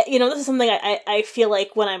see, this is something I feel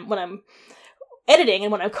like when I'm editing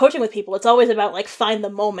and when I'm coaching with people, it's always about like find the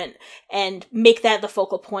moment and make that the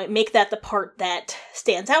focal point, make that the part that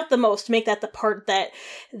stands out the most, make that the part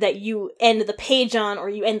that you end the page on, or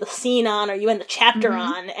you end the scene on, or you end the chapter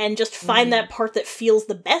on, and just find that part that feels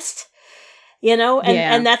the best,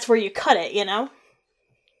 and that's where you cut it,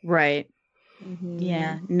 Right.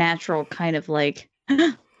 Yeah, natural kind of like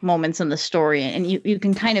moments in the story, and you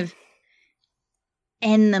can kind of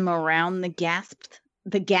end them around the gasp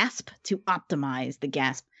to optimize the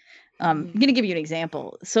gasp. I'm going to give you an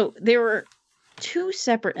example. So there were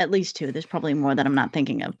at least two, there's probably more that I'm not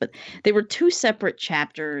thinking of, but there were 2 separate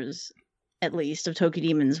chapters, at least, of Tokyo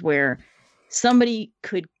Demons where somebody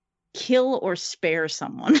could kill or spare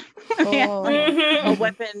someone. A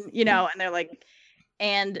weapon, and they're like,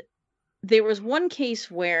 and there was one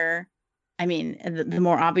case where, I mean, the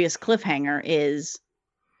more obvious cliffhanger is,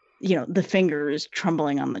 the finger is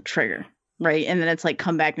trembling on the trigger, right? And then it's like,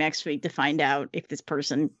 come back next week to find out if this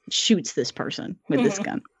person shoots this person with this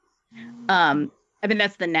gun. I mean,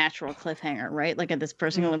 that's the natural cliffhanger, right? Like, this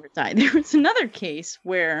person will never die. There was another case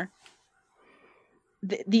where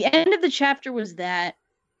the end of the chapter was that,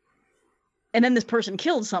 and then this person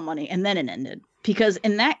killed somebody, and then it ended. Because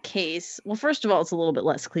in that case, well, first of all, it's a little bit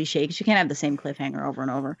less cliche because you can't have the same cliffhanger over and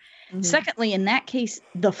over. Secondly, in that case,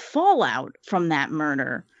 the fallout from that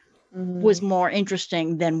murder was more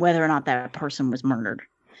interesting than whether or not that person was murdered.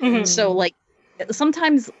 So, like,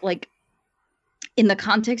 sometimes, like, in the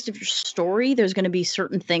context of your story, there's going to be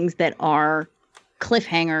certain things that are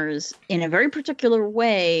cliffhangers in a very particular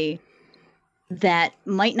way that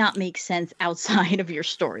might not make sense outside of your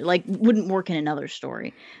story, like wouldn't work in another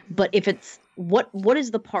story. But if it's what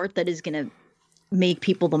is the part that is going to make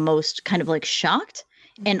people the most kind of like shocked,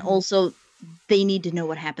 and also they need to know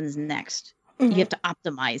what happens next. You have to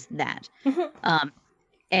optimize that.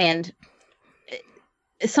 And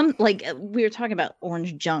some, like, we were talking about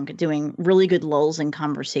Orange Junk doing really good lulls in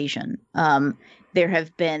conversation. There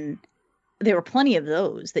were plenty of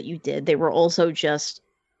those that you did. They were also just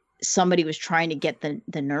somebody was trying to get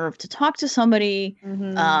the nerve to talk to somebody.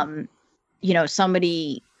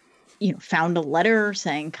 Somebody, found a letter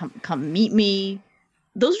saying, come meet me.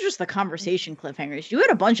 those are just the conversation cliffhangers. You had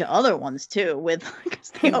a bunch of other ones too with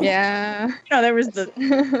yeah. There was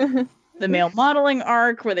the male modeling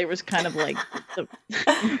arc where there was kind of like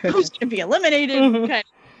who's going to be eliminated, kind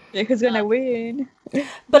of, who's going to win.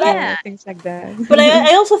 But things like that. But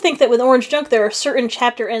I also think that with Orange Junk, there are certain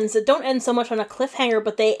chapter ends that don't end so much on a cliffhanger,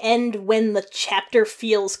 but they end when the chapter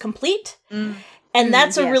feels complete. And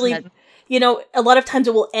that's a really, a lot of times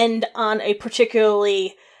it will end on a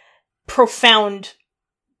particularly profound,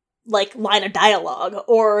 like, line of dialogue,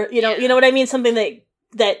 or, you know what I mean? Something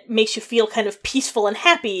that makes you feel kind of peaceful and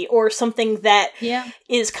happy, or something that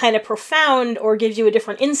is kind of profound, or gives you a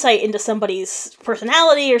different insight into somebody's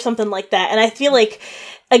personality, or something like that. And I feel like,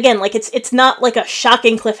 again, like, it's not like a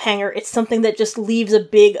shocking cliffhanger, it's something that just leaves a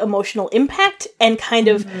big emotional impact, and kind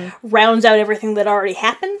of rounds out everything that already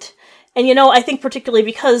happened. And, I think particularly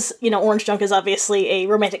because, Orange Junk is obviously a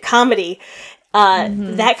romantic comedy,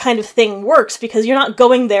 that kind of thing works, because you're not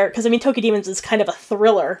going there, because Tokyo Demons is kind of a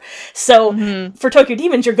thriller, so for Tokyo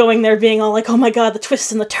Demons you're going there being all like, oh my god, the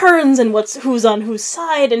twists and the turns, and who's on whose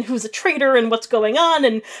side, and who's a traitor, and what's going on,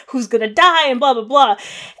 and who's gonna die, and blah blah blah.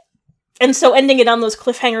 And so ending it on those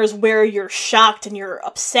cliffhangers where you're shocked and you're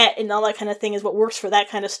upset and all that kind of thing is what works for that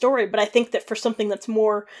kind of story. But I think that for something that's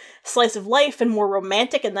more slice of life and more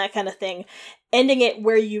romantic and that kind of thing, ending it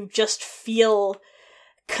where you just feel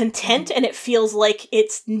content and it feels like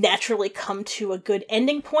it's naturally come to a good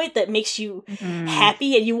ending point that makes you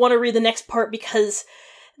happy, and you want to read the next part because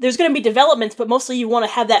there's going to be developments, but mostly you want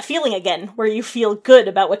to have that feeling again where you feel good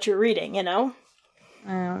about what you're reading,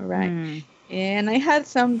 Right. And I had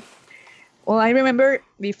some, I remember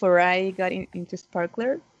before I got into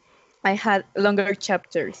Sparkler, I had longer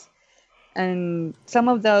chapters, and some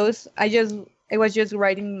of those I was just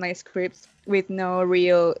writing my scripts with no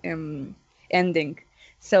real ending.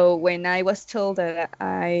 So when I was told that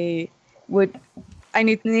I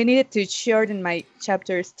needed to shorten my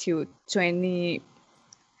chapters to 20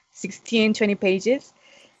 pages,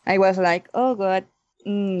 I was like, oh god,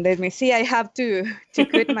 let me see, I have to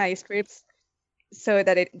cut my scripts so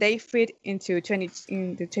that they fit into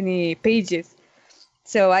 20 pages.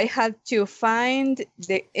 So I had to find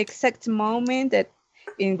the exact moment that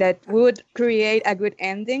would create a good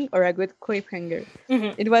ending or a good cliffhanger.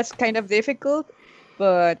 It was kind of difficult,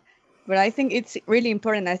 but I think it's really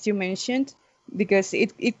important, as you mentioned, because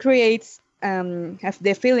it creates have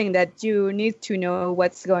the feeling that you need to know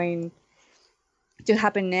what's going to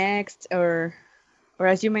happen next, or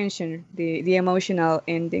as you mentioned, the emotional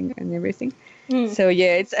ending and everything. So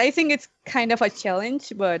yeah, I think it's kind of a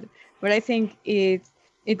challenge, but I think it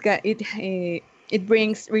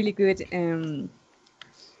brings really good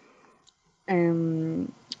I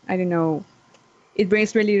don't know, it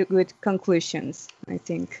brings really good conclusions, I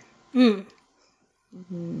think. Yeah.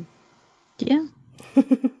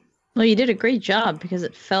 Well, you did a great job because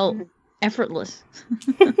it felt effortless.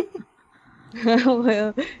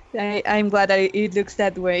 Well, I'm glad that it looks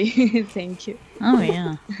that way. Thank you. Oh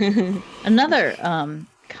yeah. Another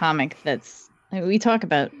comic we talk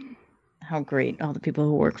about how great all the people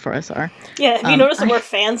who work for us are. Yeah, have you noticed that we're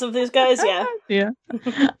fans of these guys? Yeah. Yeah.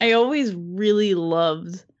 I always really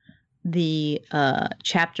loved the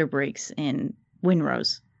chapter breaks in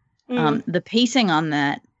Windrose. The pacing on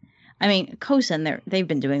that, Kosen, they've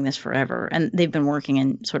been doing this forever, and they've been working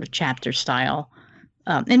in sort of chapter style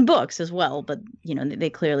in books as well, but they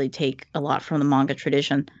clearly take a lot from the manga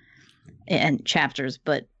tradition and chapters,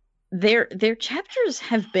 but their chapters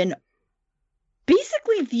have been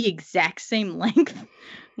basically the exact same length,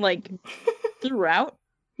 like throughout,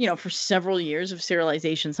 for several years of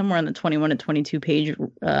serialization, somewhere in the 21 to 22 page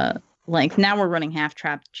length. Now we're running half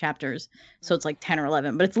chapters, so it's like 10 or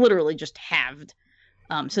 11, but it's literally just halved.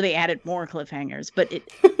 So they added more cliffhangers, but it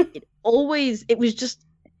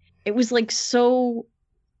was like so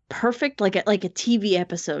perfect, like a TV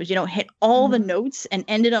episode, hit all the notes and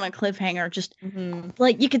ended on a cliffhanger. Just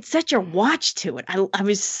like you could set your watch to it. I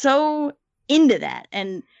was so into that,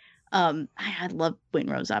 and I love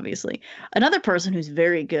Windrose, obviously. Another person who's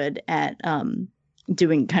very good at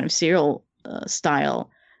doing kind of serial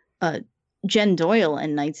style, Jen Doyle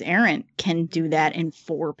and Knights Errant can do that in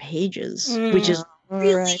 4 pages, which is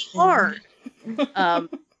really hard.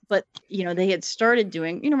 But they had started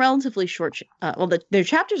doing relatively short. Their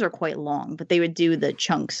chapters are quite long, but they would do the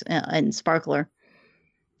chunks in Sparkler.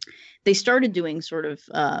 They started doing sort of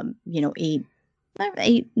 8,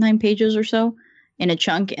 9 pages or so in a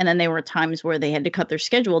chunk, and then there were times where they had to cut their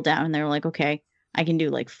schedule down, and they were like, okay, I can do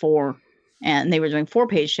like 4 and they were doing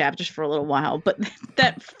 4-page chapters for a little while, but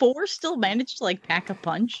that 4 still managed to like pack a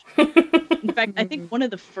punch. In fact, I think one of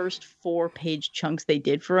the first 4-page chunks they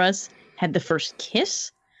did for us had the first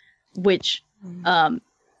kiss, which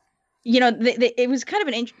it was kind of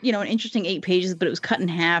an interesting 8 pages, but it was cut in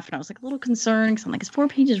half, and I was like a little concerned because I'm like, is 4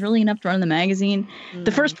 pages really enough to run the magazine?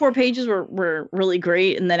 The first 4 pages were really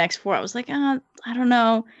great, and the next 4 I was like, I don't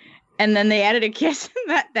know. And then they added a kiss,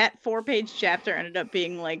 and that 4-page chapter ended up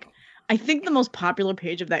being like, I think the most popular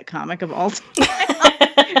page of that comic of all time.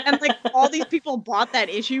 And like all these people bought that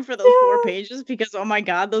issue for those 4 pages because, oh my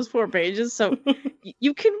god, those 4 pages. So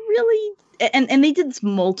you can really, and they did this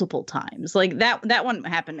multiple times. Like that one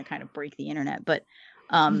happened to kind of break the internet, but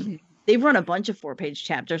they've run a bunch of 4-page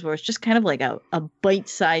chapters where it's just kind of like a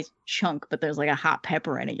bite-sized chunk, but there's like a hot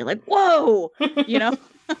pepper in it. You're like, whoa, and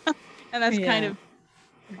that's kind of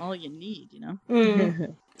all you need,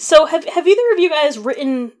 So have either of you guys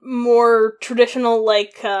written more traditional,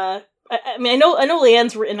 like, I mean, I know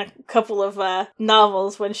Lianne's written a couple of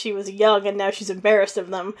novels when she was young, and now she's embarrassed of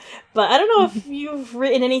them. But I don't know if you've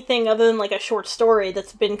written anything other than like a short story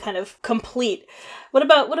that's been kind of complete. What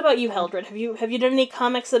about you, Heldrad? Have you done any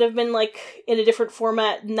comics that have been like in a different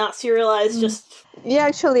format, not serialized? Just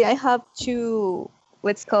actually, I have 2.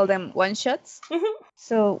 Let's call them one shots.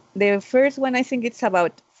 So the first one, I think it's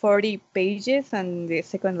about 40 pages, and the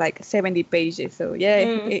second like 70 pages. So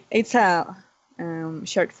it's a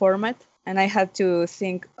short format, and I have to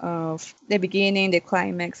think of the beginning, the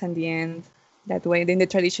climax, and the end that way, in the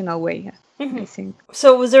traditional way. I think.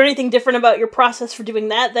 So was there anything different about your process for doing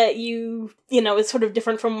that is sort of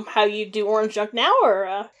different from how you do Orange Junk now,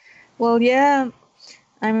 or? Well, yeah.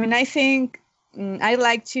 I mean, I think I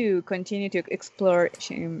like to continue to explore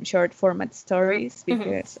short format stories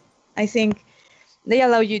because I think they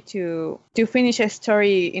allow you to finish a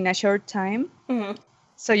story in a short time.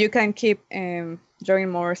 So you can keep drawing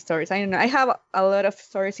more stories. I don't know. I have a lot of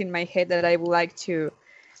stories in my head that I would like to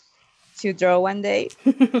draw one day.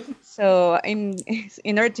 So in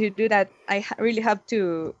order to do that, I really have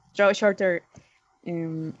to draw shorter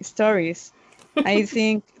stories. I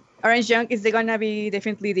think Orange Junk is gonna be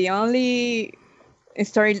definitely the only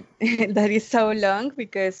story that is so long,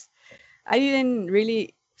 because I didn't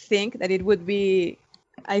really think that it would be.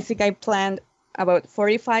 I think I planned about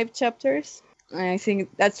 45 chapters. I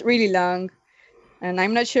think that's really long, and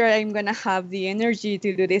I'm not sure I'm gonna have the energy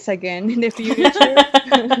to do this again in the future.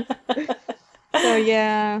 So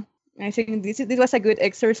yeah, I think this was a good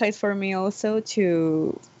exercise for me also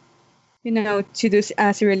to do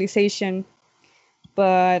serialization.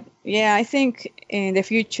 But yeah, I think in the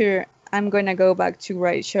future I'm gonna go back to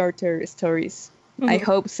write shorter stories. I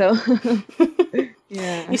hope so.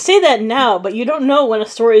 Yeah. You say that now, but you don't know when a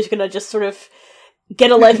story is gonna just sort of get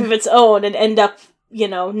a life of its own and end up,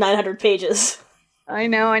 900 pages. I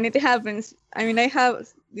know, and it happens. I mean, I have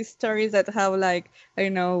these stories that have like, I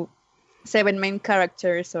don't know, 7 main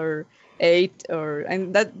characters or 8,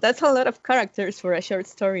 and that's a lot of characters for a short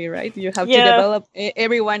story, right? You have to develop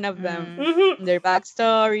every one of them, their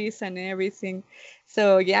backstories and everything.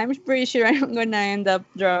 So yeah, I'm pretty sure I'm gonna end up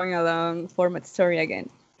drawing a long format story again.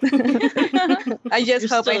 I just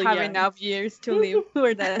hope I have enough years to live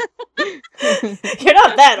for that. You're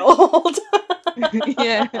not that old.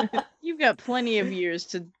 Yeah, you've got plenty of years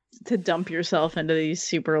to dump yourself into these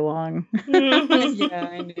super long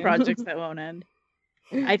projects that won't end.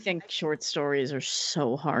 I think short stories are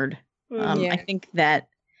so hard. I think that,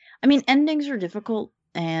 endings are difficult,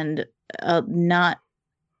 and not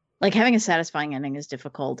like having a satisfying ending is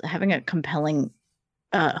difficult. Having a compelling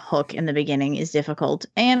hook in the beginning is difficult,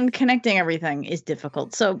 and connecting everything is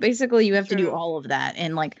difficult. So basically you have to do all of that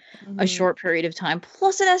in like a short period of time,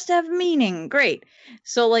 plus it has to have meaning. Great.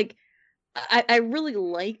 So like I really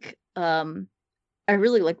like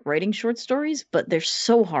writing short stories, but they're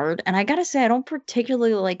so hard, and I gotta say I don't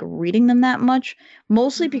particularly like reading them that much,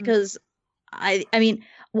 mostly because I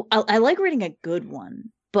like reading a good one,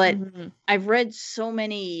 but I've read so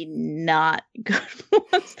many not good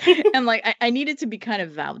ones, and like I need it to be kind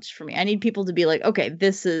of vouched for me. I need people to be like, okay,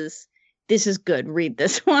 this is good, read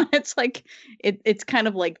this one. It's like it's kind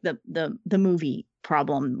of like the movie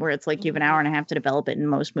problem, where it's like you have an hour and a half to develop it, and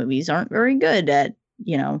most movies aren't very good at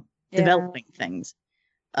developing things.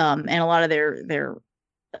 And a lot of their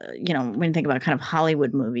when you think about kind of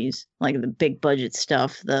Hollywood movies, like the big budget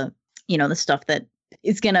stuff, the stuff that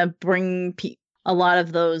is gonna bring a lot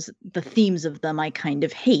of those, the themes of them I kind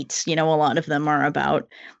of hate. A lot of them are about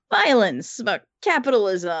violence, about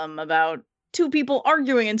capitalism, about two people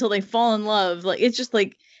arguing until they fall in love. Like, it's just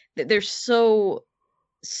like they're so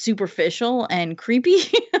superficial and creepy,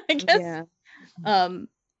 I guess.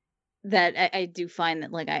 that I do find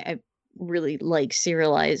that like I really like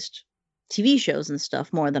serialized TV shows and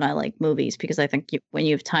stuff more than I like movies, because I think when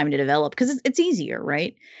you have time to develop, because it's easier,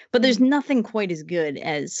 right? But there's nothing quite as good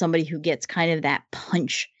as somebody who gets kind of that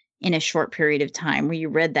punch in a short period of time where you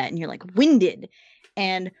read that and you're like winded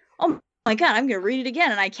and oh my God, I'm going to read it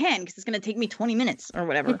again, and I can because it's going to take me 20 minutes or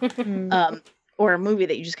whatever. Or a movie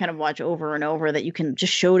that you just kind of watch over and over that you can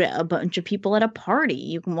just show to a bunch of people at a party.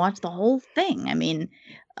 You can watch the whole thing. I mean,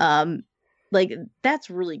 like that's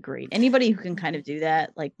really great. Anybody who can kind of do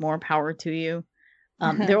that, like more power to you.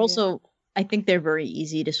 They're also, I think they're very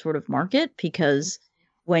easy to sort of market, because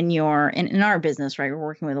when you're in our business, right, we're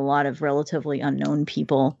working with a lot of relatively unknown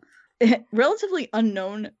people, relatively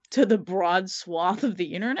unknown to the broad swath of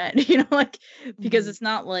the internet, you know, like, because it's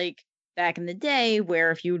not like back in the day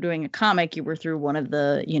where if you were doing a comic, you were through one of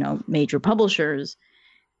the, you know, major publishers.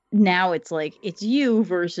 Now it's like, it's you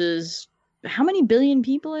versus how many billion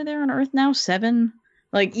people are there on Earth now? 7?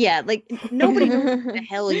 Like, yeah, like nobody knows who the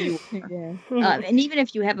hell you are. And even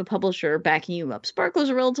if you have a publisher backing you up, Sparkle's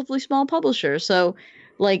a relatively small publisher. So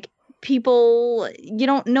like people, you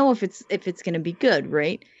don't know if it's going to be good,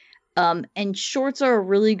 right? And shorts are a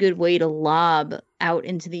really good way to lob out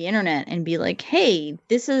into the internet and be like, hey,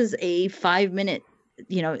 this is a 5-minute,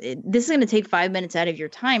 you know, this is going to take 5 minutes out of your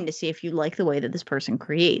time to see if you like the way that this person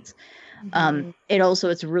creates.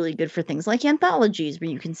 It's really good for things like anthologies where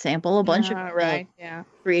you can sample a bunch of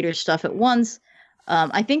creators' stuff at once.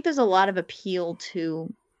 I think there's a lot of appeal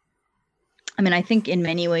to, I mean, I think in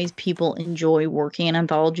many ways people enjoy working in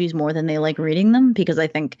anthologies more than they like reading them, because I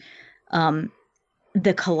think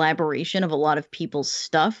the collaboration of a lot of people's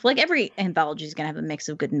stuff, like every anthology is going to have a mix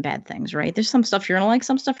of good and bad things, right? There's some stuff you're going to like,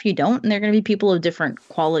 some stuff you don't, and they're going to be people of different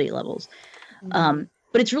quality levels.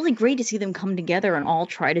 But it's really great to see them come together and all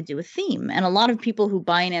try to do a theme. And a lot of people who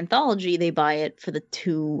buy an anthology, they buy it for the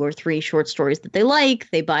 2 or 3 short stories that they like.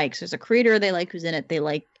 They buy it because there's a creator they like who's in it. They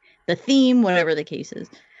like the theme, whatever the case is.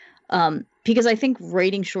 Because I think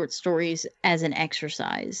writing short stories as an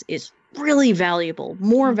exercise is really valuable,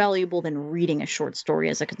 more valuable than reading a short story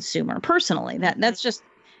as a consumer. Personally, that's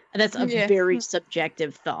a very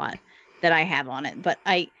subjective thought that I have on it. But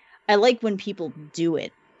I like when people do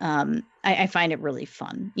it. I find it really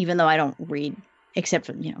fun, even though I don't read, except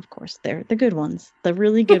for, you know, of course, they're the good ones, the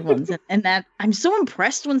really good ones. And that I'm so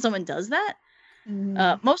impressed when someone does that.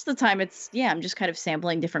 Most of the time I'm just kind of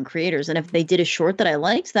sampling different creators. And if they did a short that I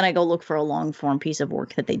liked, then I go look for a long form piece of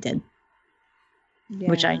work that they did,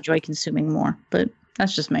 which I enjoy consuming more. But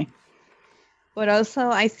that's just me. But also,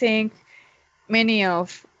 I think many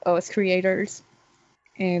of us creators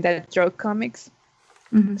that draw comics,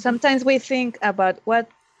 sometimes we think about what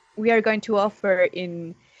we are going to offer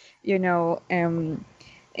in, you know, in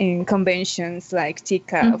conventions like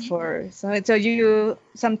TICA. So you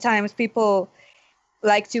sometimes people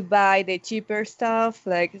like to buy the cheaper stuff,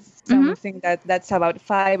 like something that's about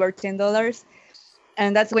 $5 or $10.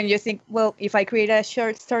 And that's when you think, well, if I create a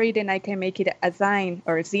short story, then I can make it a zine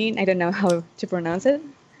or zine. I don't know how to pronounce it.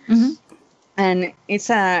 And it's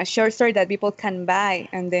a short story that people can buy,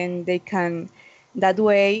 and then they can that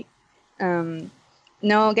way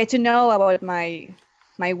get to know about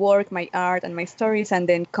my work, my art, and my stories, and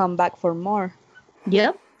then come back for more.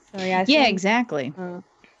 Yep. So, exactly.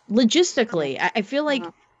 Logistically, I feel like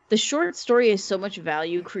the short story is so much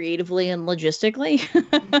value creatively and logistically.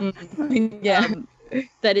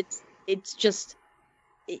 That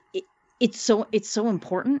it's so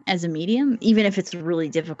important as a medium, even if it's really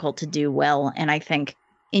difficult to do well. And I think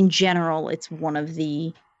in general, it's one of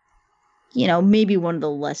the, you know, maybe one of the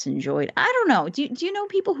less enjoyed. I don't know. Do you know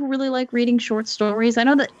people who really like reading short stories? I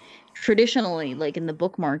know that traditionally, like in the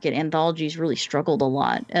book market, anthologies really struggled a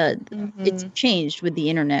lot. It's changed with the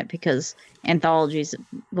internet because anthologies,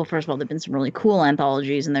 well, first of all, there've been some really cool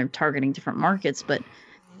anthologies and they're targeting different markets, but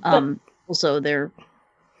also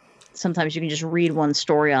sometimes you can just read one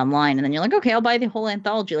story online and then you're like, okay, I'll buy the whole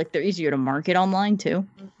anthology. Like they're easier to market online too.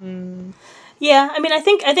 Yeah, I mean, I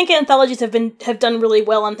think anthologies have done really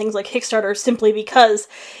well on things like Kickstarter simply because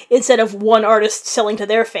instead of one artist selling to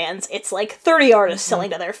their fans, it's like 30 artists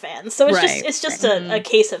selling to their fans. So it's just a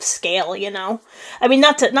case of scale, you know. I mean,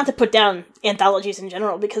 not to put down anthologies in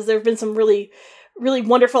general, because there have been some really, really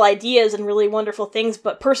wonderful ideas and really wonderful things.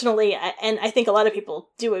 But personally, and I think a lot of people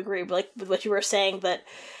do agree, like with what you were saying, that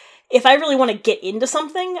if I really want to get into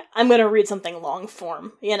something, I'm going to read something long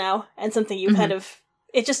form, you know, and something you kind of.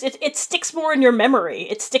 It just it sticks more in your memory.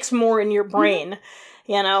 It sticks more in your brain,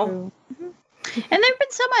 you know. And there have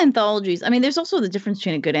been some anthologies. I mean, there's also the difference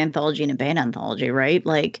between a good anthology and a bad anthology, right?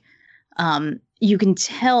 Like, you can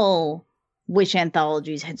tell which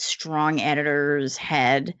anthologies had strong editors,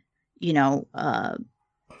 had, you know,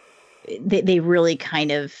 they really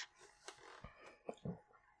kind of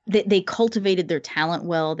they cultivated their talent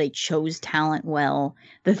well. They chose talent well.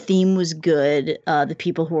 The theme was good. The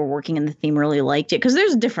people who were working in the theme really liked it, because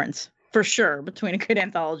there's a difference for sure between a good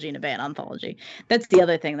anthology and a bad anthology. That's the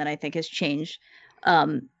other thing that I think has changed.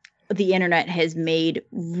 The internet has made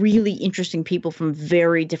really interesting people from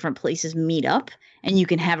very different places meet up, and you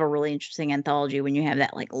can have a really interesting anthology when you have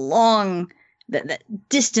that like long that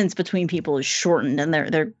distance between people is shortened, and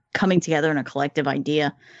they're coming together in a collective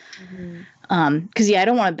idea. Because I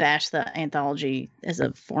don't want to bash the anthology as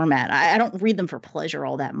a format. I don't read them for pleasure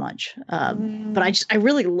all that much, but I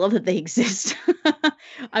really love that they exist.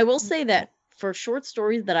 I will say that for short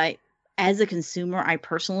stories that as a consumer, I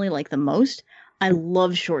personally like the most, I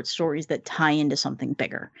love short stories that tie into something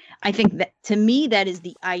bigger. I think that, to me, that is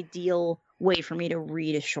the ideal way for me to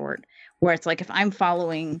read a short, where it's like if I'm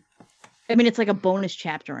following, I mean, it's like a bonus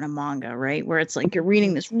chapter in a manga, right? Where it's like you're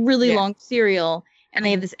reading this really long serial, and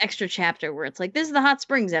they have this extra chapter where it's like, this is the Hot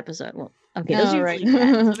Springs episode. Well, okay, those are really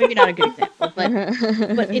bad, so maybe not a good example,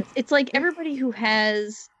 but it's like everybody who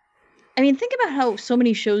has, I mean, think about how so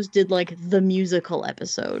many shows did like the musical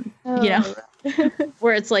episode, you know,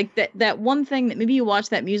 where it's like that one thing that maybe you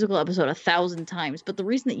watched that musical episode 1,000 times, but the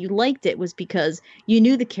reason that you liked it was because you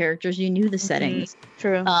knew the characters, you knew the settings.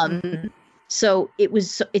 True. So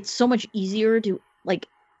it's so much easier to like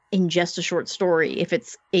ingest a short story if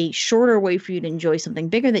it's a shorter way for you to enjoy something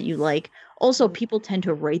bigger that you like. Also, people tend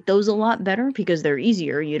to rate those a lot better because they're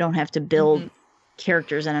easier. You don't have to build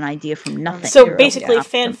characters and an idea from nothing. So basically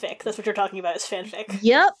fanfic. That's what you're talking about, is fanfic.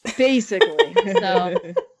 Yep, basically. So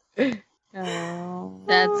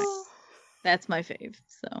that's my fave.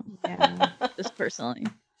 So just personally.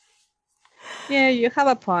 Yeah, you have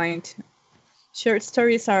a point. Short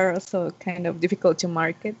stories are also kind of difficult to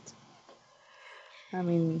market. I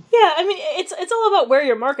mean, it's all about where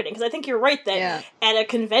you're marketing, because I think you're right that at a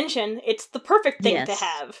convention, it's the perfect thing to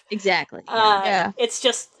have. Exactly. It's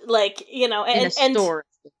just like, you know, in a store,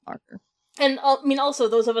 and I mean, also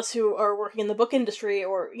those of us who are working in the book industry,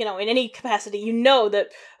 or you know, in any capacity, you know that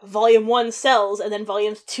volume 1 sells, and then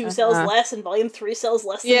volume 2 sells less, and volume 3 sells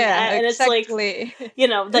less than that, and exactly. it's like, you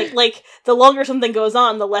know, like the longer something goes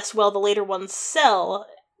on, the less well the later ones sell.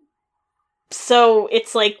 So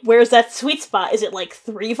it's like, where's that sweet spot? Is it like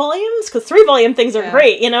 3 volumes? Because 3-volume things are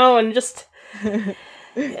great, you know, and just I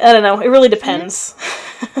don't know. It really depends.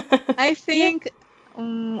 I think.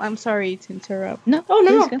 I'm sorry to interrupt. No.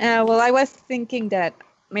 Well, I was thinking that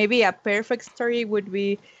maybe a perfect story would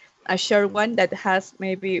be a short one that has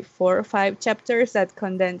maybe 4 or 5 chapters that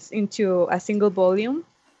condense into a single volume.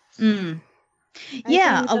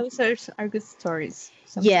 Yeah, those are good stories.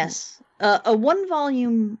 Yes, a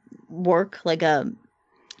 1-volume work, like a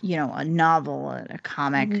novel, a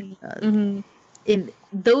comic.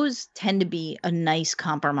 Those tend to be a nice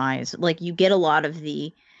compromise. Like you get a lot of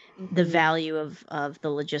the value of the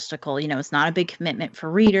logistical, you know, it's not a big commitment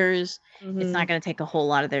for readers. It's not going to take a whole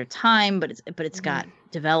lot of their time, but it's got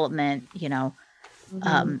development, you know.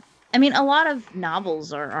 I mean, a lot of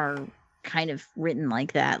novels are kind of written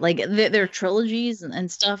like that. Like they're trilogies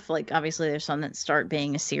and stuff. Like obviously there's some that start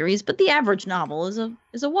being a series, but the average novel is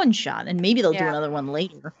a one shot, and maybe they'll do another one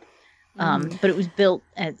later. But it was built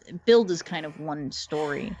as kind of one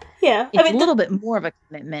story. Yeah, it's a little bit more of a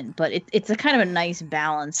commitment, but it's a kind of a nice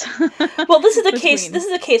balance. Well, this is the case. This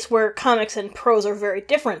is a case where comics and prose are very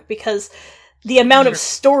different, because the amount of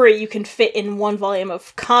story you can fit in 1 volume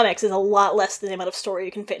of comics is a lot less than the amount of story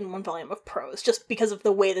you can fit in 1 volume of prose, just because of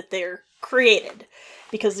the way that they're created.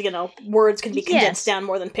 Because, you know, words can be condensed down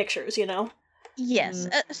more than pictures, you know? Yes,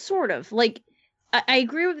 sort of. Like, I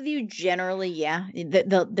agree with you generally, yeah.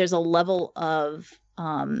 There's a level of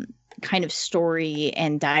kind of story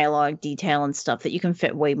and dialogue detail and stuff that you can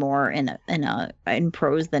fit way more in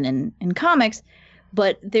prose than in comics.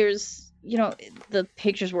 But there's, you know, the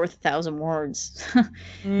picture's worth 1,000 words.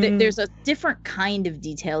 There's a different kind of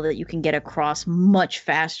detail that you can get across much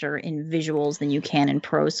faster in visuals than you can in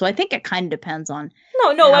prose. So I think it kind of depends on.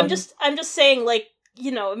 No, I'm just saying, like, you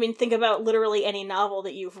know, I mean, think about literally any novel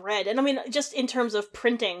that you've read. And I mean, just in terms of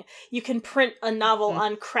printing, you can print a novel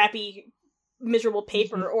on crappy, miserable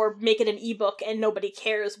paper or make it an ebook and nobody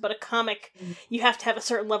cares. But a comic, you have to have a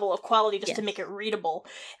certain level of quality just to make it readable.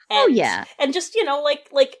 And, and just, you know, like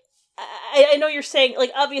I know you're saying,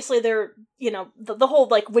 like, obviously they're, you know, the whole,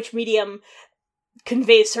 like, which medium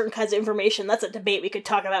conveys certain kinds of information. That's a debate we could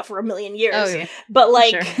talk about for a million years. Oh, yeah. But,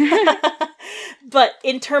 like, but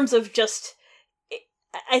in terms of just,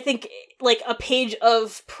 I think, like, a page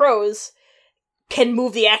of prose can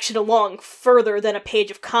move the action along further than a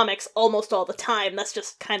page of comics almost all the time. That's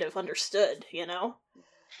just kind of understood, you know?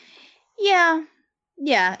 Yeah.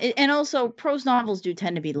 Yeah. And also, prose novels do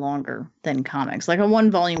tend to be longer than comics. Like a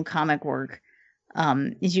 1-volume comic work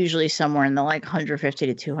is usually somewhere in the like 150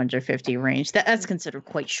 to 250 range. That's considered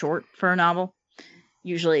quite short for a novel.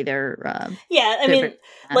 Usually they're...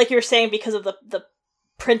 like you're saying, because of the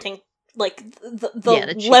printing, like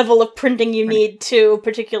the level of printing you need to,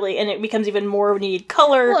 particularly, and it becomes even more when you need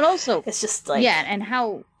color. Well, and also, it's just like... Yeah, and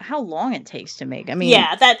how long it takes to make. I mean,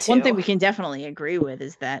 yeah, that too. One thing we can definitely agree with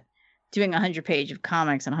is that doing 100 page of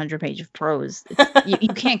comics and 100 page of prose, you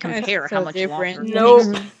can't compare how much longer it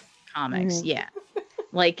takes comics. Yeah.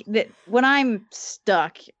 Like, when I'm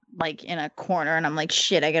stuck, like, in a corner and I'm like,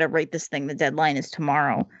 shit, I gotta write this thing, the deadline is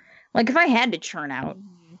tomorrow. Like, if I had to churn out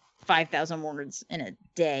 5,000 words in a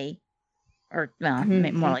day, or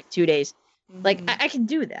more like 2 days, like, I can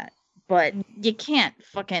do that. But you can't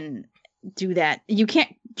fucking do that. You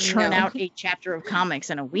can't churn out a chapter of comics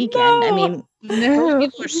in a weekend. I mean, most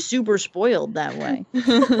people are super spoiled that way.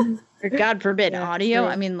 Or God forbid, audio.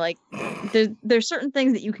 True. I mean, like, there's certain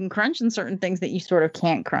things that you can crunch and certain things that you sort of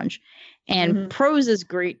can't crunch. And prose is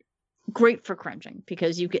great for crunching,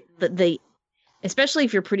 because you get the especially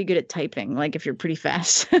if you're pretty good at typing, like if you're pretty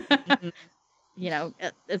fast, you know,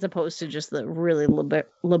 as opposed to just the really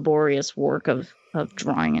laborious work of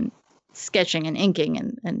drawing and sketching and inking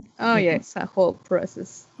and it's a whole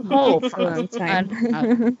process. For a long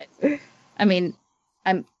time. I mean,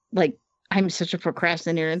 I'm such a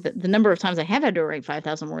procrastinator. The number of times I have had to write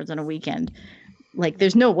 5,000 words in a weekend, like,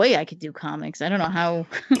 there's no way I could do comics. I don't know how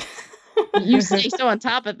you stay so on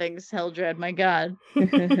top of things, Heldrad. My God,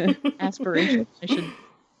 aspiration.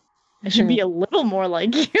 I should be a little more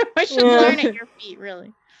like you. I should learn at your feet,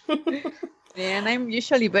 really. And I'm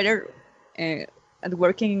usually better at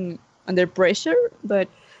working under pressure, but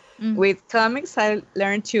with comics, I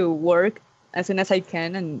learn to work as soon as I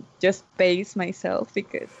can and just pace myself,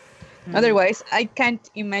 because otherwise I can't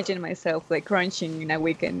imagine myself like crunching in a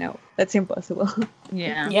weekend. No, that's impossible.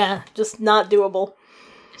 Yeah, just not doable.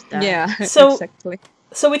 So exactly.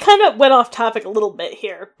 So we kind of went off topic a little bit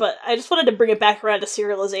here, but I just wanted to bring it back around to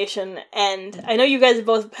serialization. And I know you guys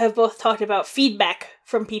have both talked about feedback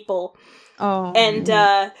from people. Oh. And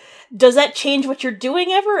does that change what you're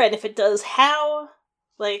doing ever? And if it does, how?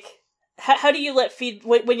 Like, how do you let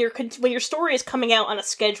when your story is coming out on a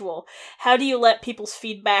schedule? How do you let people's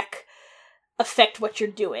feedback affect what you're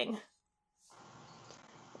doing?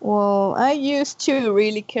 Well, I used to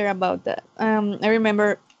really care about that. I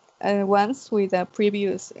remember once with a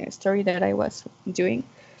previous story that I was doing,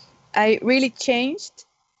 I really changed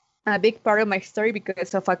a big part of my story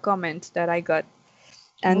because of a comment that I got.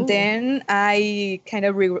 And then I kind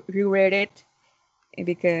of regret it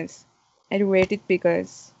because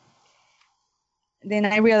then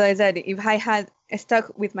I realized that if I had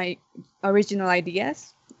stuck with my original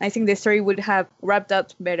ideas, I think the story would have wrapped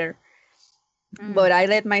up better. But I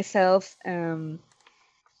let myself,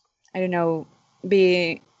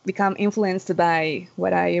 become influenced by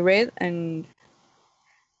what I read, and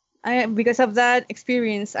because of that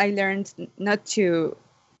experience, I learned not to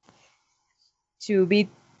be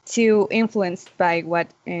too influenced by what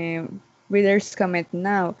readers comment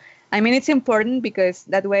now. I mean, it's important because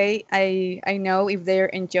that way I know if they're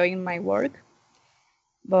enjoying my work.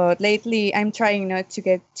 But lately, I'm trying not to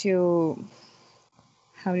get too,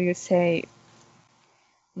 how do you say,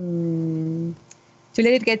 to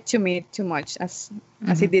let it get to me too much as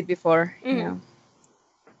it did before. You know.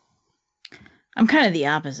 I'm kind of the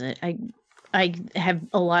opposite. I have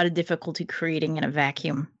a lot of difficulty creating in a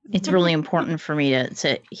vacuum. It's really important for me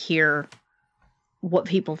to hear what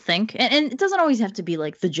people think. And it doesn't always have to be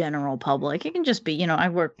like the general public. It can just be,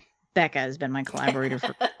 Becca has been my collaborator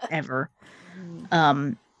forever.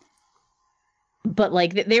 But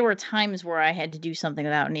like there were times where I had to do something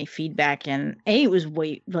without any feedback, and it was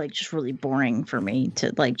just really boring for me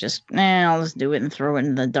to like I'll just do it and throw it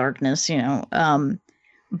in the darkness,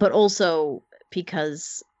 but also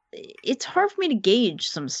because it's hard for me to gauge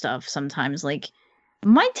some stuff sometimes. Like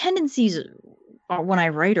my tendencies when I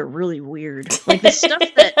write are really weird. Like the stuff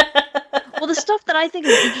that I think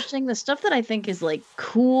is interesting, the stuff that I think is like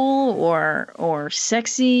cool or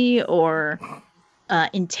sexy or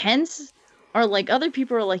intense, are like other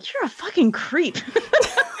people are like, you're a fucking creep.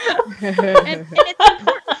 and it's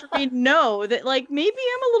important for me to know that like maybe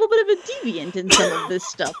I'm a little bit of a deviant in some of this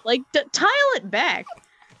stuff. Like tile it back.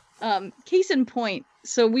 Case in point,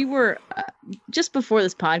 so we were just before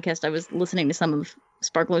this podcast, I was listening to some of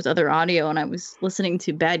Sparkler's other audio, and I was listening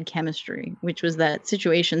to Bad Chemistry, which was that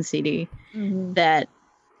Situation CD that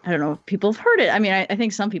I don't know if people have heard it. I mean, I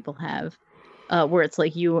think some people have, where it's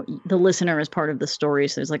like the listener is part of the story.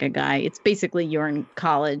 So there's like a guy. It's basically you're in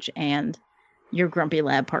college and your grumpy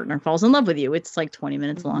lab partner falls in love with you. It's like 20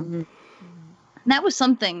 minutes long. And that was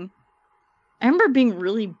something. I remember being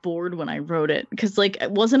really bored when I wrote it because like I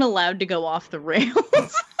wasn't allowed to go off the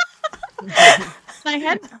rails. I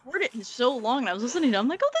hadn't heard it in so long, and I was listening to it. I'm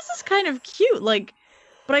like, oh, this is kind of cute. Like,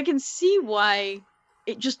 but I can see why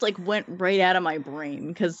it just like went right out of my brain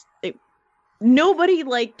because nobody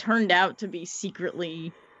like turned out to be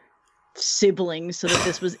secretly siblings so that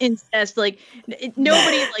this was incest. Like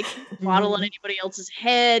nobody like bottle on anybody else's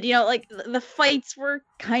head. You know, like the fights were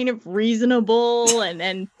kind of reasonable,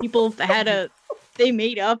 and people they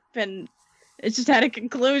made up, and it just had a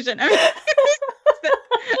conclusion. I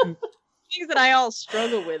mean, things that I all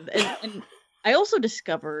struggle with, and I also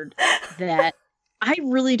discovered that I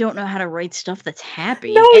really don't know how to write stuff that's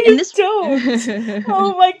happy. No, and you this don't.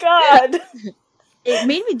 Oh my god! It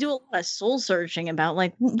made me do a lot of soul searching about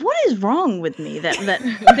like what is wrong with me that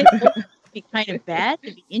they both be kind of bad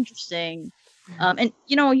to be interesting. And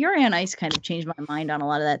you know, Yuri on Ice kind of changed my mind on a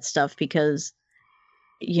lot of that stuff because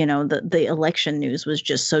you know the election news was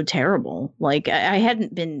just so terrible. Like I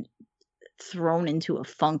hadn't been thrown into a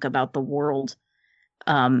funk about the world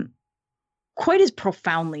quite as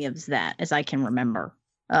profoundly as that as I can remember,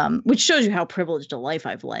 which shows you how privileged a life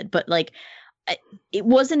I've led. But like it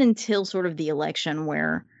wasn't until sort of the election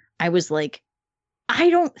where I was like, I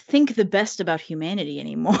don't think the best about humanity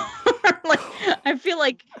anymore. Like I feel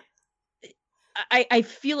like I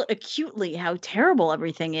feel acutely how terrible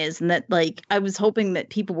everything is, and that like I was hoping that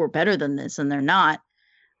people were better than this, and they're not.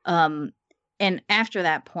 And after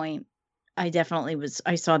that point, I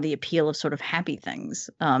saw the appeal of sort of happy things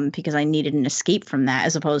because I needed an escape from that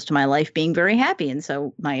as opposed to my life being very happy. And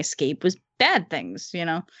so my escape was bad things, you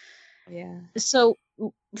know? Yeah. So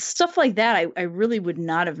stuff like that, I really would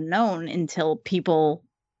not have known until people,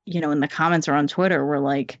 you know, in the comments or on Twitter were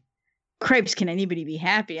like, cripes, can anybody be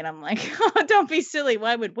happy? And I'm like, oh, don't be silly.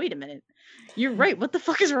 Wait a minute. You're right. What the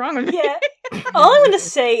fuck is wrong with me? Yeah. All I'm going to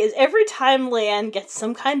say is every time Lianne gets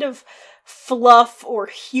some kind of fluff or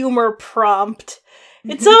humor prompt,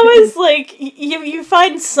 it's always like you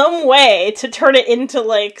find some way to turn it into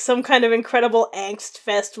like some kind of incredible angst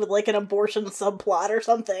fest with like an abortion subplot or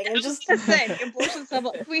something. And just abortion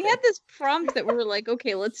subplot. We had this prompt that we were like,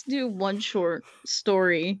 okay, let's do one short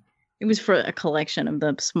story. It was for a collection of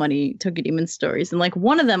the smutty Tokyo stories, and like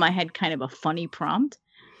one of them I had kind of a funny prompt,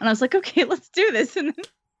 and I was like, okay, let's do this. And then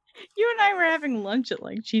you and I were having lunch at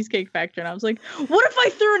like Cheesecake Factory, and I was like, what if I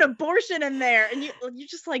threw an abortion in there? And you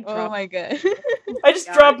just like dropped. Oh my god. I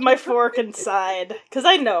just dropped my fork and sighed because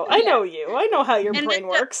I know you. I know how your brain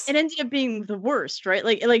works. It ended up being the worst, right?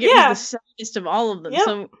 Like it was the saddest of all of them. Yep.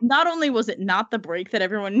 So not only was it not the break that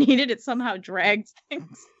everyone needed, it somehow dragged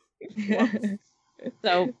things.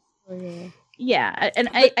 So yeah, and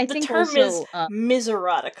I think the term also, is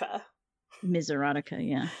miserotica. Miserotica,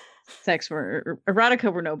 yeah. Sex where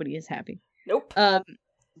erotica where nobody is happy. Nope.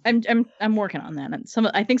 I'm working on that, and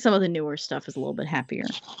I think some of the newer stuff is a little bit happier.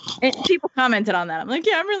 And people commented on that. I'm like,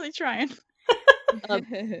 yeah, I'm really trying.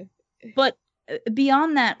 But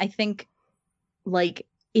beyond that, I think like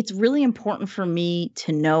it's really important for me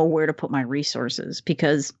to know where to put my resources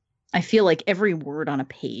because I feel like every word on a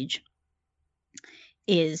page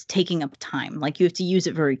is taking up time. Like you have to use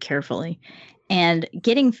it very carefully. And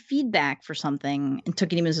getting feedback for something, and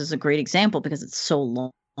Tokyo is a great example because it's so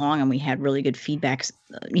long and we had really good feedbacks,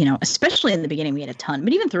 you know, especially in the beginning we had a ton,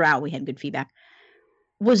 but even throughout we had good feedback,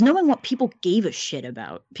 was knowing what people gave a shit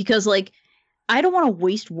about. Because like, I don't want to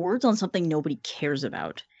waste words on something nobody cares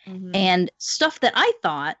about. Mm-hmm. And stuff that I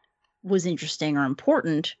thought was interesting or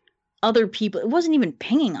important, other people, it wasn't even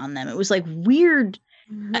pinging on them. It was like weird.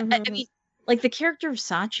 Mm-hmm. I mean, like the character of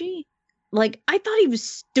Sachi, like I thought he was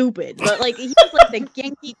stupid, but like he was like the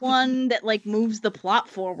Genki one that like moves the plot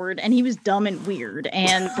forward, and he was dumb and weird,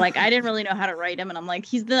 and like I didn't really know how to write him, and I'm like,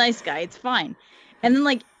 he's the nice guy, it's fine. And then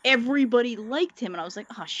like everybody liked him, and I was like,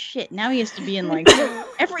 oh shit, now he has to be in like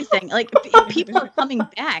everything. Like people are coming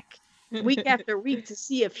back week after week to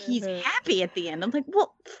see if he's happy at the end. I'm like,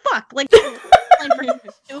 well, fuck, like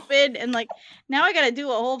stupid, and like now I gotta do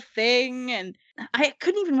a whole thing, and I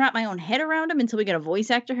couldn't even wrap my own head around him until we got a voice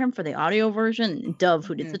actor him for the audio version, Dove,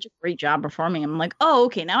 who did such a great job performing him. I'm like, oh,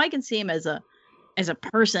 okay, now I can see him as a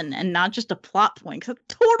person and not just a plot point, because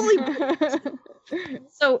totally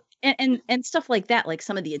so and stuff like that, like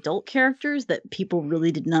some of the adult characters that people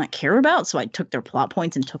really did not care about, so I took their plot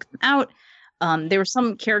points and took them out. There were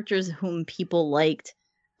some characters whom people liked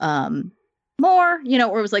more, you know,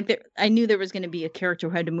 or it was like I knew there was going to be a character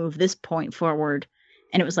who had to move this point forward,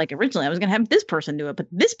 And it was like, originally I was going to have this person do it, but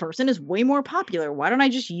this person is way more popular. Why don't I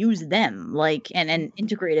just use them? Like, and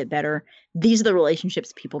integrate it better. These are the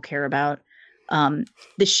relationships people care about.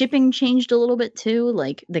 The shipping changed a little bit too.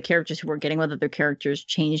 Like the characters who were getting with other characters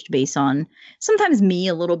changed based on sometimes me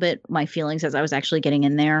a little bit, my feelings as I was actually getting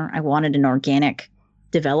in there. I wanted an organic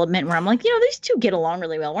development where I'm like, these two get along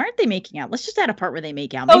really well. Why aren't they making out? Let's just add a part where they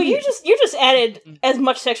make out. Maybe... Oh, you just added as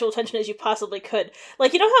much sexual tension as you possibly could.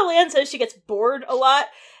 Like, you know how Lianne says she gets bored a lot?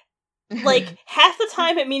 Like, half the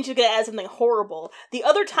time it means she's gonna add something horrible. The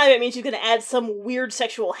other time it means she's gonna add some weird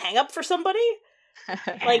sexual hang-up for somebody.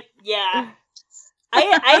 Like, yeah.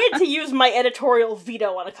 I had to use my editorial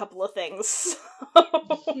veto on a couple of things.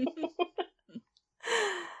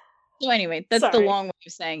 So anyway, that's the long way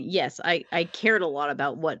of saying, yes, I cared a lot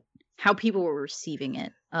about how people were receiving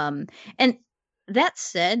it. And that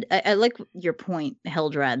said, I like your point,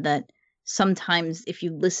 Heldrad, that sometimes if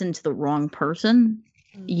you listen to the wrong person,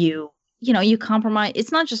 you compromise.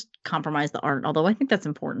 It's not just compromise the art, although I think that's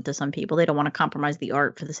important to some people. They don't want to compromise the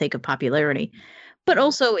art for the sake of popularity. But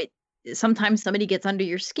also sometimes somebody gets under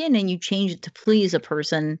your skin and you change it to please a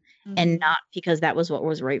person and not because that was what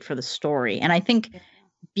was right for the story. And I think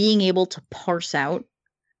being able to parse out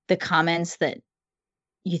the comments that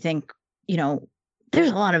you think,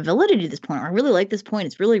 there's a lot of validity to this point. Or I really like this point.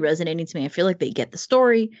 It's really resonating to me. I feel like they get the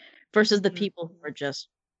story versus the people who are just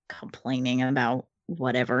complaining about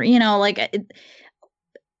whatever,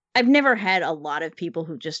 I've never had a lot of people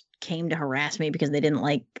who just came to harass me because they didn't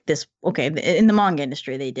like this. Okay, in the manga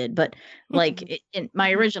industry they did, but like in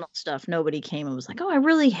my original stuff, nobody came and was like, "Oh, I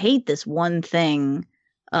really hate this one thing,"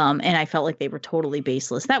 and I felt like they were totally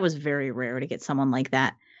baseless. That was very rare to get someone like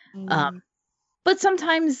that. But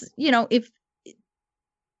sometimes, if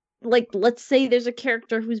like, let's say there's a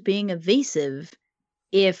character who's being evasive.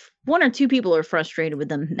 If one or two people are frustrated with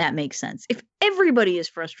them, that makes sense. If everybody is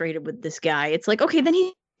frustrated with this guy, it's like, okay, then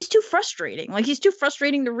he's too frustrating. Like, he's too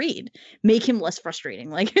frustrating to read. Make him less frustrating.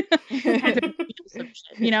 Like,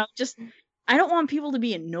 just, I don't want people to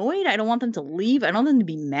be annoyed. I don't want them to leave. I don't want them to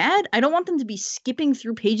be mad. I don't want them to be skipping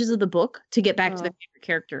through pages of the book to get back to their favorite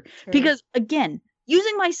character. True. Because, again,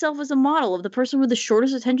 using myself as a model of the person with the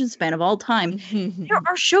shortest attention span of all time, there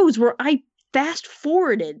are shows where I fast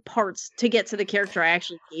forwarded parts to get to the character I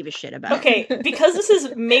actually gave a shit about. Okay, because this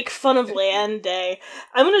is make fun of Lianne Day,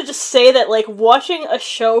 I'm gonna just say that, like, watching a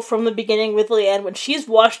show from the beginning with Lianne, when she's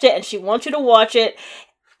watched it and she wants you to watch it,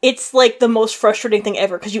 it's like the most frustrating thing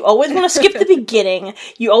ever, because you always want to skip the beginning,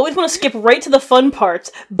 you always want to skip right to the fun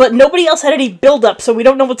parts, but nobody else had any build-up, so we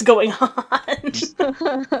don't know what's going on.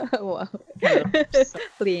 Wow.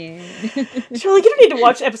 Lianne. Shirley, you don't need to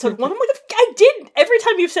watch episode 1. I'm like, I did! Every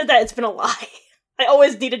time you've said that, it's been a lie. I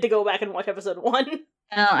always needed to go back and watch episode 1.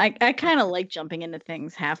 I kind of like jumping into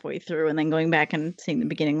things halfway through and then going back and seeing the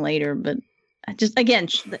beginning later, but I just, again,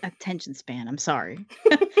 the attention span, I'm sorry.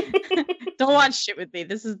 Don't watch shit with me.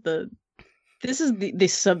 This is the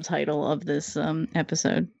subtitle of this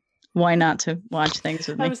episode. Why not to watch things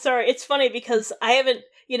with me? I'm sorry. It's funny because I haven't,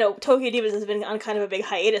 Tokyo Divas has been on kind of a big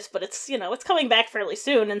hiatus, but it's, it's coming back fairly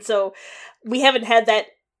soon. And so we haven't had that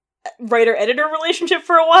writer-editor relationship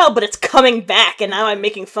for a while, but it's coming back. And now I'm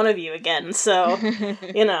making fun of you again. So,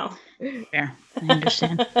 Fair. I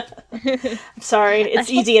understand. I'm sorry. It's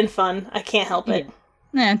easy and fun. I can't help it.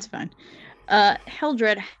 Nah, it's fine.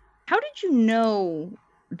 Heldrad, how did you know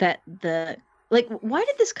that why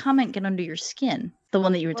did this comment get under your skin? The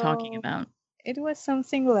one that you were talking about. It was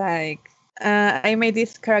something like, I made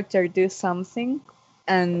this character do something,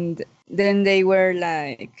 and then they were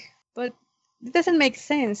like, but it doesn't make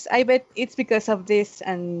sense. I bet it's because of this,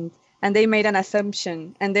 and they made an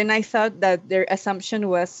assumption. And then I thought that their assumption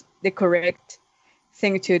was the correct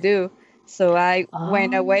thing to do. So I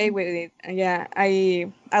went away with it. Yeah,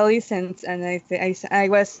 I listened, and I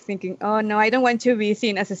was thinking, oh no, I don't want to be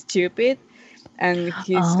seen as a stupid. And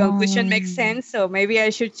his conclusion makes sense, so maybe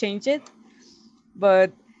I should change it.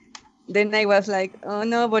 But then I was like, oh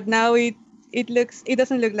no, but now it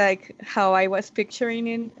doesn't look like how I was picturing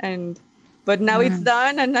it, but now it's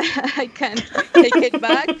done, and I can't take it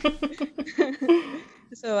back.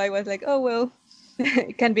 So I was like, oh well,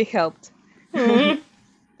 it can be helped.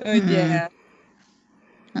 Yeah.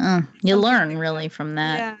 You learn really from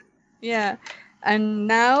that. Yeah. And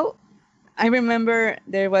now I remember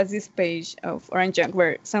there was this page of Orange Junk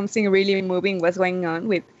where something really moving was going on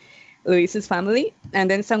with Luis's family, and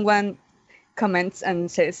then someone comments and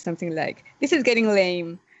says something like, "This is getting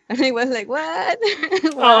lame." And I was like, what?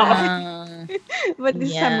 But this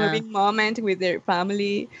is a moving moment with their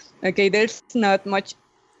family. Okay, there's not much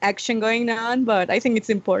action going on, but I think it's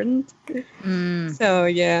important. So,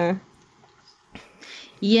 yeah.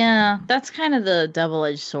 Yeah, that's kind of the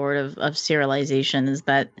double-edged sword of serialization, is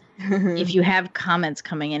that if you have comments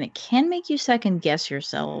coming in, it can make you second guess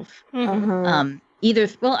yourself. Either,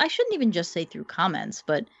 well, I shouldn't even just say through comments,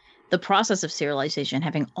 but the process of serialization,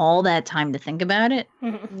 having all that time to think about it,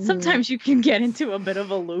 sometimes you can get into a bit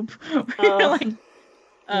of a loop where you're like,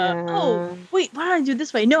 oh, wait, why don't I do it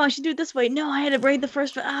this way? No, I should do it this way. No, I had to write the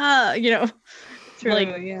first one. True,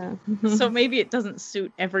 like, yeah. So maybe it doesn't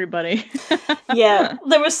suit everybody. Yeah,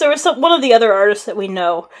 there was one of the other artists that we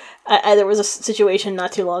know. There was a situation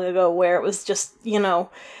not too long ago where it was just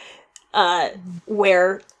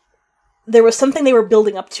where there was something they were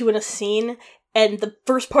building up to in a scene, and the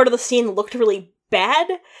first part of the scene looked really bad.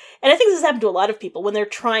 And I think this has happened to a lot of people when they're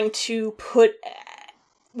trying to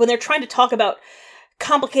talk about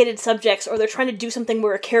complicated subjects, or they're trying to do something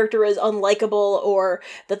where a character is unlikable or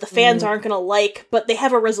that the fans aren't going to like, but they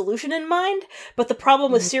have a resolution in mind. But the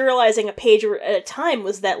problem with serializing a page at a time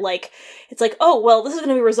was that, like, it's like, oh, well, this is going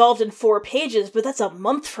to be resolved in 4 pages, but that's a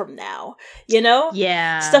month from now,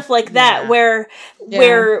 Yeah. Stuff like that, where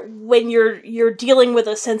when you're dealing with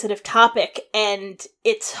a sensitive topic and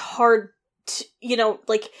it's hard to, you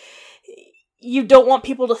don't want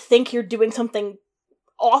people to think you're doing something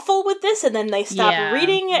awful with this, and then they stop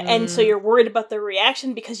reading, and so you're worried about their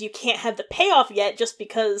reaction because you can't have the payoff yet, just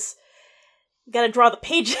because you gotta draw the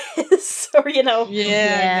pages, or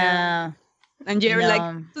Yeah. And you're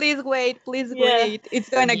like, please wait, it's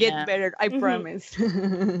gonna get better, I promise.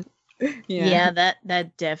 Yeah,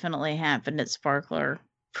 that definitely happened at Sparkler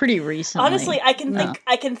pretty recently. Honestly, I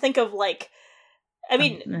can think of, like, I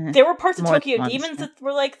mean, there were parts of Tokyo Demons that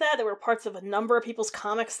were like that. There were parts of a number of people's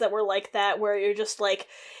comics that were like that, where you're just like,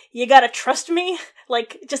 you gotta trust me.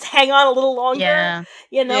 Like, just hang on a little longer.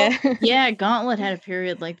 Yeah, Gauntlet had a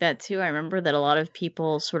period like that too. I remember that a lot of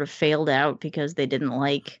people sort of failed out because they didn't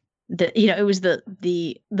like it was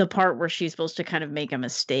the part where she's supposed to kind of make a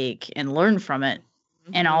mistake and learn from it.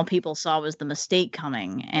 And all people saw was the mistake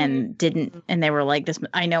coming, and didn't, and they were like, "This,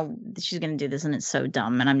 I know she's gonna do this, and it's so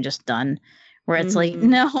dumb, and I'm just done." Where it's like,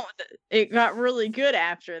 no, it got really good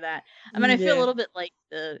after that. I mean, I feel a little bit like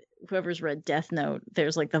whoever's read Death Note,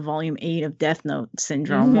 there's like the volume 8 of Death Note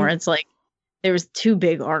syndrome, where it's like there was 2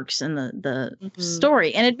 big arcs in the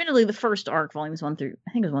story, and admittedly, the first arc, volumes 1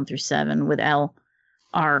 through 7 with L,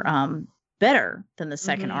 are better than the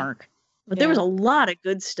second arc. But there was a lot of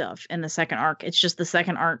good stuff in the second arc. It's just the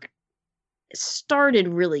second arc started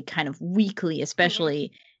really kind of weakly,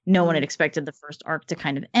 especially. No one had expected the first arc to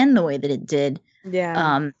kind of end the way that it did.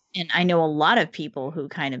 Yeah. And I know a lot of people who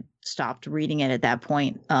kind of stopped reading it at that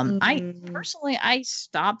point. I personally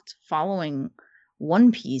stopped following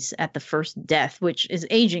One Piece at the first death, which is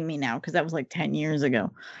aging me now because that was like 10 years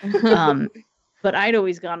ago. But I'd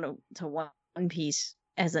always gone to One Piece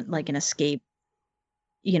as an escape,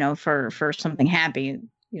 for something happy.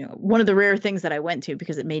 One of the rare things that I went to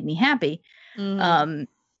because it made me happy.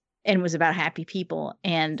 And was about happy people.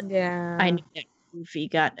 And I knew that Rufy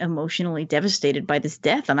got emotionally devastated by this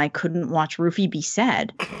death, and I couldn't watch Rufy be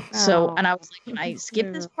sad. So, and I was like, can I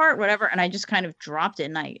skip this part, whatever? And I just kind of dropped it,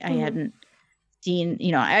 and I hadn't seen,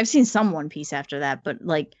 I've seen some One Piece after that, but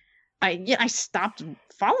like, I stopped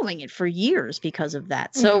following it for years because of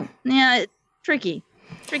that. So, tricky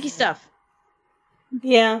stuff.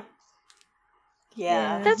 Yeah.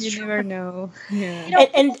 That's you never know. Yeah.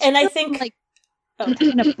 And I think, like,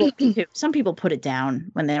 in a book too. Some people put it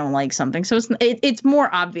down when they don't like something, so it's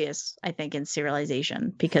more obvious, I think, in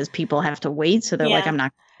serialization because people have to wait. So they're like, "I'm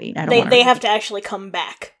not going to wait." They have to actually come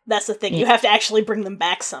back. That's the thing. You have to actually bring them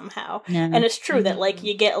back somehow. Yeah. And it's true that like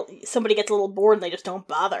somebody gets a little bored and they just don't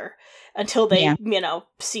bother until they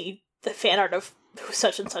see the fan art of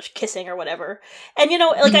such and such kissing or whatever. And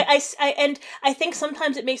like I think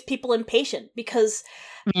sometimes it makes people impatient because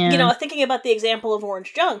thinking about the example of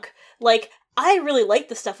Orange Junk, like. I really like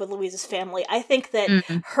the stuff with Louise's family. I think that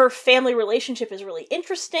her family relationship is really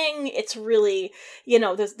interesting. It's really,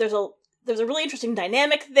 there's a really interesting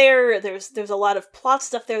dynamic there. There's a lot of plot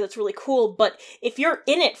stuff there that's really cool. But if you're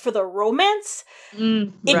in it for the romance,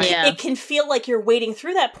 it can feel like you're wading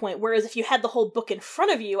through that point. Whereas if you had the whole book in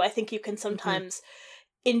front of you, I think you can sometimes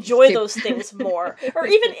enjoy those things more. Or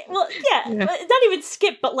even, not even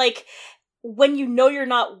skip, but like, when you're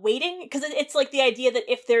not waiting, because it's like the idea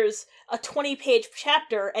that if there's a 20-page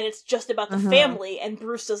chapter and it's just about the family and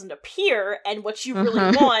Bruce doesn't appear and what you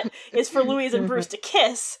really want is for Louise and Bruce to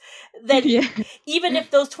kiss, then even if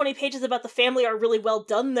those 20 pages about the family are really well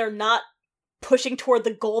done, they're not pushing toward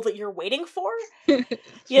the goal that you're waiting for, Yeah.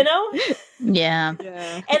 And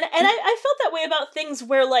I felt that way about things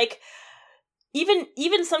where, like,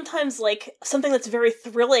 even sometimes, like, something that's very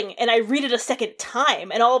thrilling, and I read it a second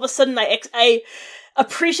time, and all of a sudden I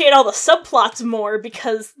appreciate all the subplots more,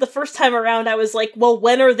 because the first time around I was like, well,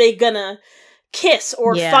 when are they gonna kiss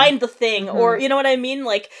or find the thing, or you know what I mean?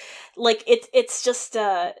 Like it's just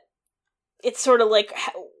it's sort of like,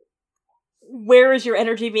 where is your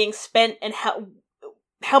energy being spent, and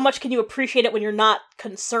how much can you appreciate it when you're not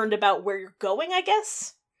concerned about where you're going, I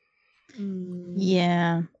guess?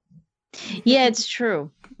 Yeah, it's true.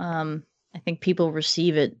 I think people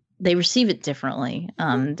receive it differently,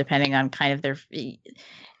 depending on kind of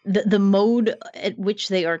the mode at which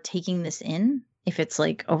they are taking this in. If it's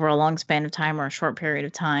like over a long span of time or a short period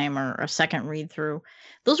of time or a second read through,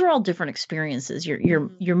 those are all different experiences.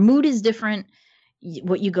 Your mood is different.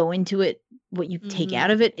 What you go into it, what you take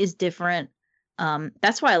out of it is different.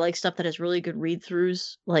 That's why I like stuff that has really good read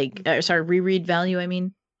throughs, like reread value. I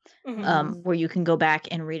mean, where you can go back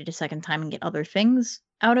and read it a second time and get other things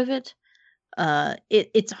out of it.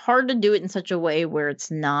 It's hard to do it in such a way where it's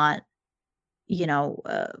not,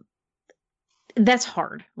 that's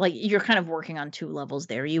hard. Like, you're kind of working on two levels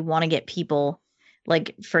there. You want to get people,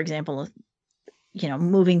 like, for example,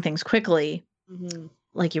 moving things quickly,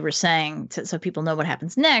 like you were saying, so people know what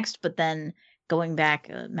happens next. But then going back,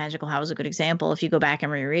 Magical House is a good example. If you go back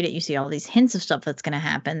and reread it, you see all these hints of stuff that's going to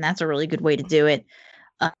happen. That's a really good way to do it.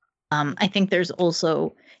 I think there's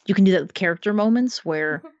also, you can do that with character moments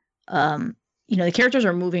where, the characters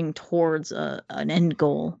are moving towards an end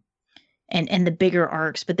goal and the bigger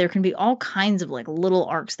arcs, but there can be all kinds of like little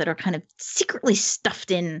arcs that are kind of secretly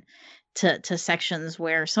stuffed in to sections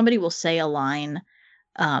where somebody will say a line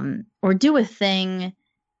or do a thing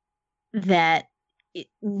that it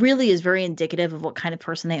really is very indicative of what kind of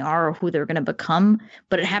person they are or who they're going to become,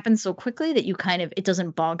 but it happens so quickly that it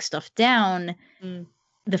doesn't bog stuff down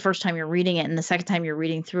the first time you're reading it, and the second time you're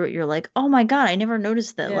reading through it, you're like, oh my god, I never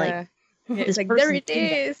noticed that. Like, it's like, there it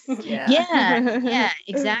is. Yeah,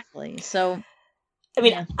 exactly. So, I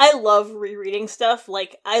mean, I love rereading stuff.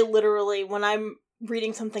 Like, I literally, when I'm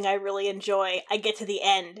reading something I really enjoy, I get to the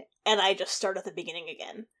end and I just start at the beginning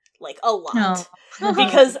again, like, a lot.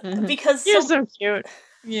 Because you're so cute.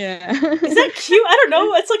 Yeah. Is that cute? I don't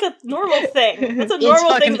know. It's like a normal thing. It's a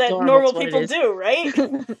normal thing that normal people do, right?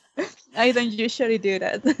 I don't usually do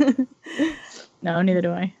that. No, neither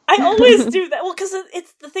do I. I always do that. Well, because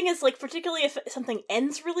it's the thing is, like, particularly if something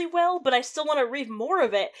ends really well, but I still want to read more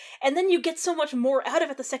of it, and then you get so much more out of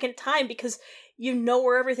it the second time because you know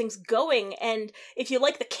where everything's going, and if you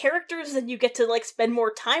like the characters, then you get to, like, spend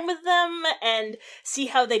more time with them and see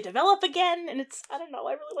how they develop again, and I don't know,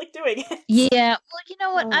 I really like doing it. Yeah, well, you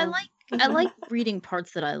know what, I like reading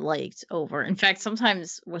parts that I liked over. In fact,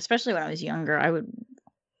 sometimes, especially when I was younger, I would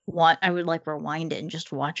like rewind it and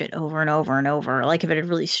just watch it over and over and over. Like, if it had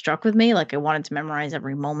really struck with me, like I wanted to memorize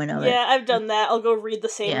every moment of it. Yeah, I've done that. I'll go read the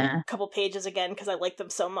same couple pages again because I like them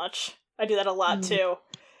so much. I do that a lot too.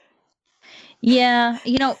 Yeah,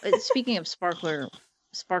 speaking of sparkler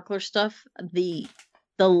stuff, the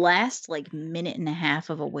last like minute and a half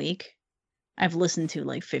of Awake, I've listened to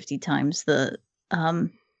like 50 times. The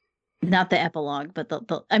not the epilogue, but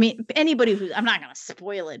I mean, anybody I'm not going to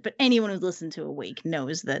spoil it, but anyone who's listened to Awake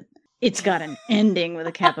knows that it's got an ending with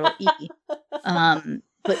a capital E.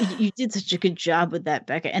 But you did such a good job with that,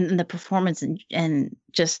 Becca, and the performance and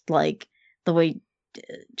just like the way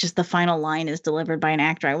just the final line is delivered by an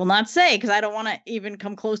actor. I will not say, because I don't want to even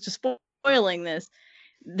come close to spoiling this,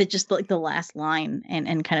 that just like the last line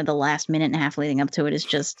and kind of the last minute and a half leading up to it is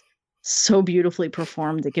just so beautifully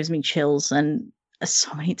performed. It gives me chills, and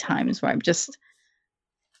so many times where I'm just,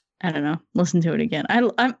 I don't know, listen to it again.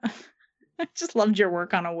 I just loved your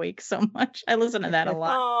work on Awake so much. I listen to that a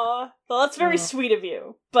lot. Aww. Well, that's very sweet of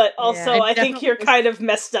you. But also, I think you're kind of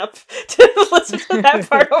messed up to listen to that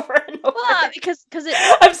part over and over. Well, because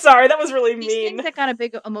I'm sorry, that was really these mean. Things that got a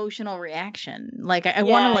big emotional reaction. Like, I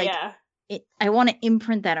want to I want to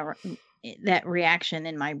imprint that reaction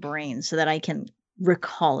in my brain so that I can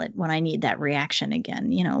recall it when I need that reaction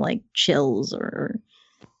again, like chills or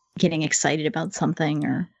getting excited about something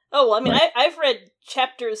or well, I mean, I've read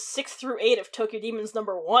chapters 6 through 8 of Tokyo Demons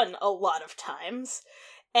 #1 a lot of times,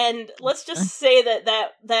 and let's just say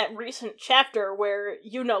that recent chapter where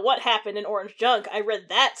what happened in Orange Junk, I read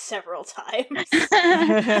that several times.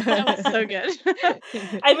 That was so good.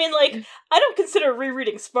 I mean, like, I don't consider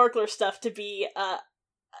rereading Sparkler stuff to be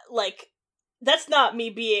like, that's not me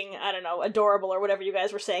being, I don't know, adorable or whatever you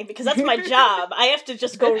guys were saying, because that's my job. I have to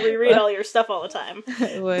just go reread all your stuff all the time.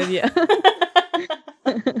 Well, yeah.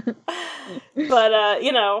 But,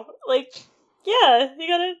 like, yeah, you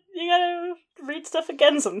gotta read stuff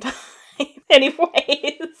again sometimes.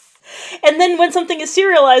 Anyways. And then when something is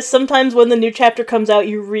serialized, sometimes when the new chapter comes out,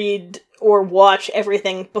 you read or watch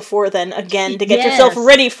everything before then again to get yourself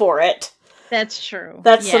ready for it. That's true.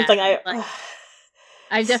 That's something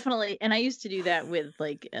I definitely, and I used to do that with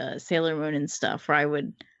like Sailor Moon and stuff, where I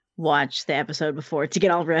would watch the episode before to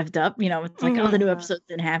get all revved up. You know, it's like, oh, the new episode's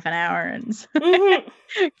in half an hour, and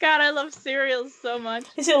God, I love serials so much.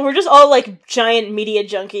 See, we're just all like giant media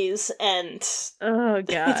junkies, and oh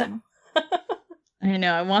God, I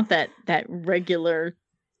know. I want that regular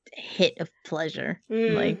hit of pleasure,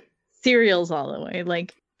 like serials all the way,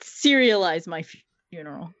 like serialize my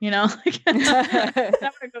funeral, you know. Like, I'm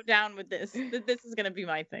gonna go down with this. This is gonna be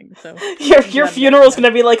my thing. So your funeral is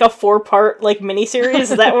gonna be like a 4-part like miniseries. Is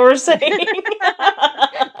that what we're saying?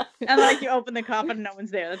 And like you open the coffin and no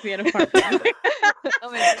one's there. That's the end of part 1.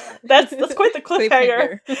 Oh my God. That's quite the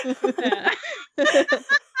cliffhanger. Yeah.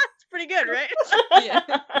 It's pretty good, right? Yeah.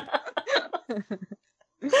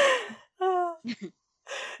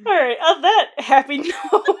 All right, on that happy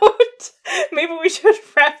note, maybe we should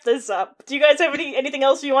wrap this up. Do you guys have anything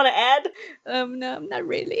else you want to add? No, not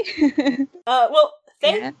really. Well,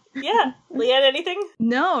 yeah. Lianne, anything?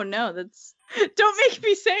 No, that's... Don't make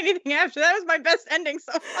me say anything after. That was my best ending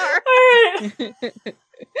so far. All right.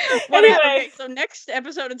 Anyway. Okay, so next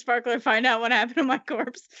episode in Sparkler, find out what happened to my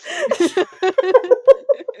corpse.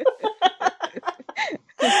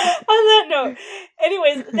 On that note,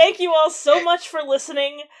 anyways, thank you all so much for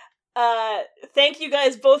listening. Thank you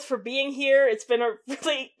guys both for being here. It's been a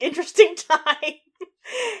really interesting time.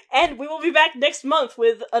 And we will be back next month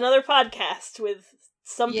with another podcast with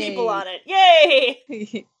some people on it.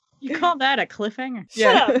 Yay! You call that a cliffhanger?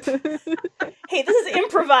 Shut up. Hey, this is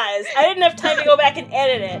improvised. I didn't have time to go back and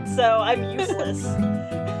edit it, so I'm useless.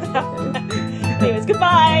 Anyways,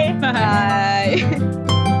 goodbye. Bye.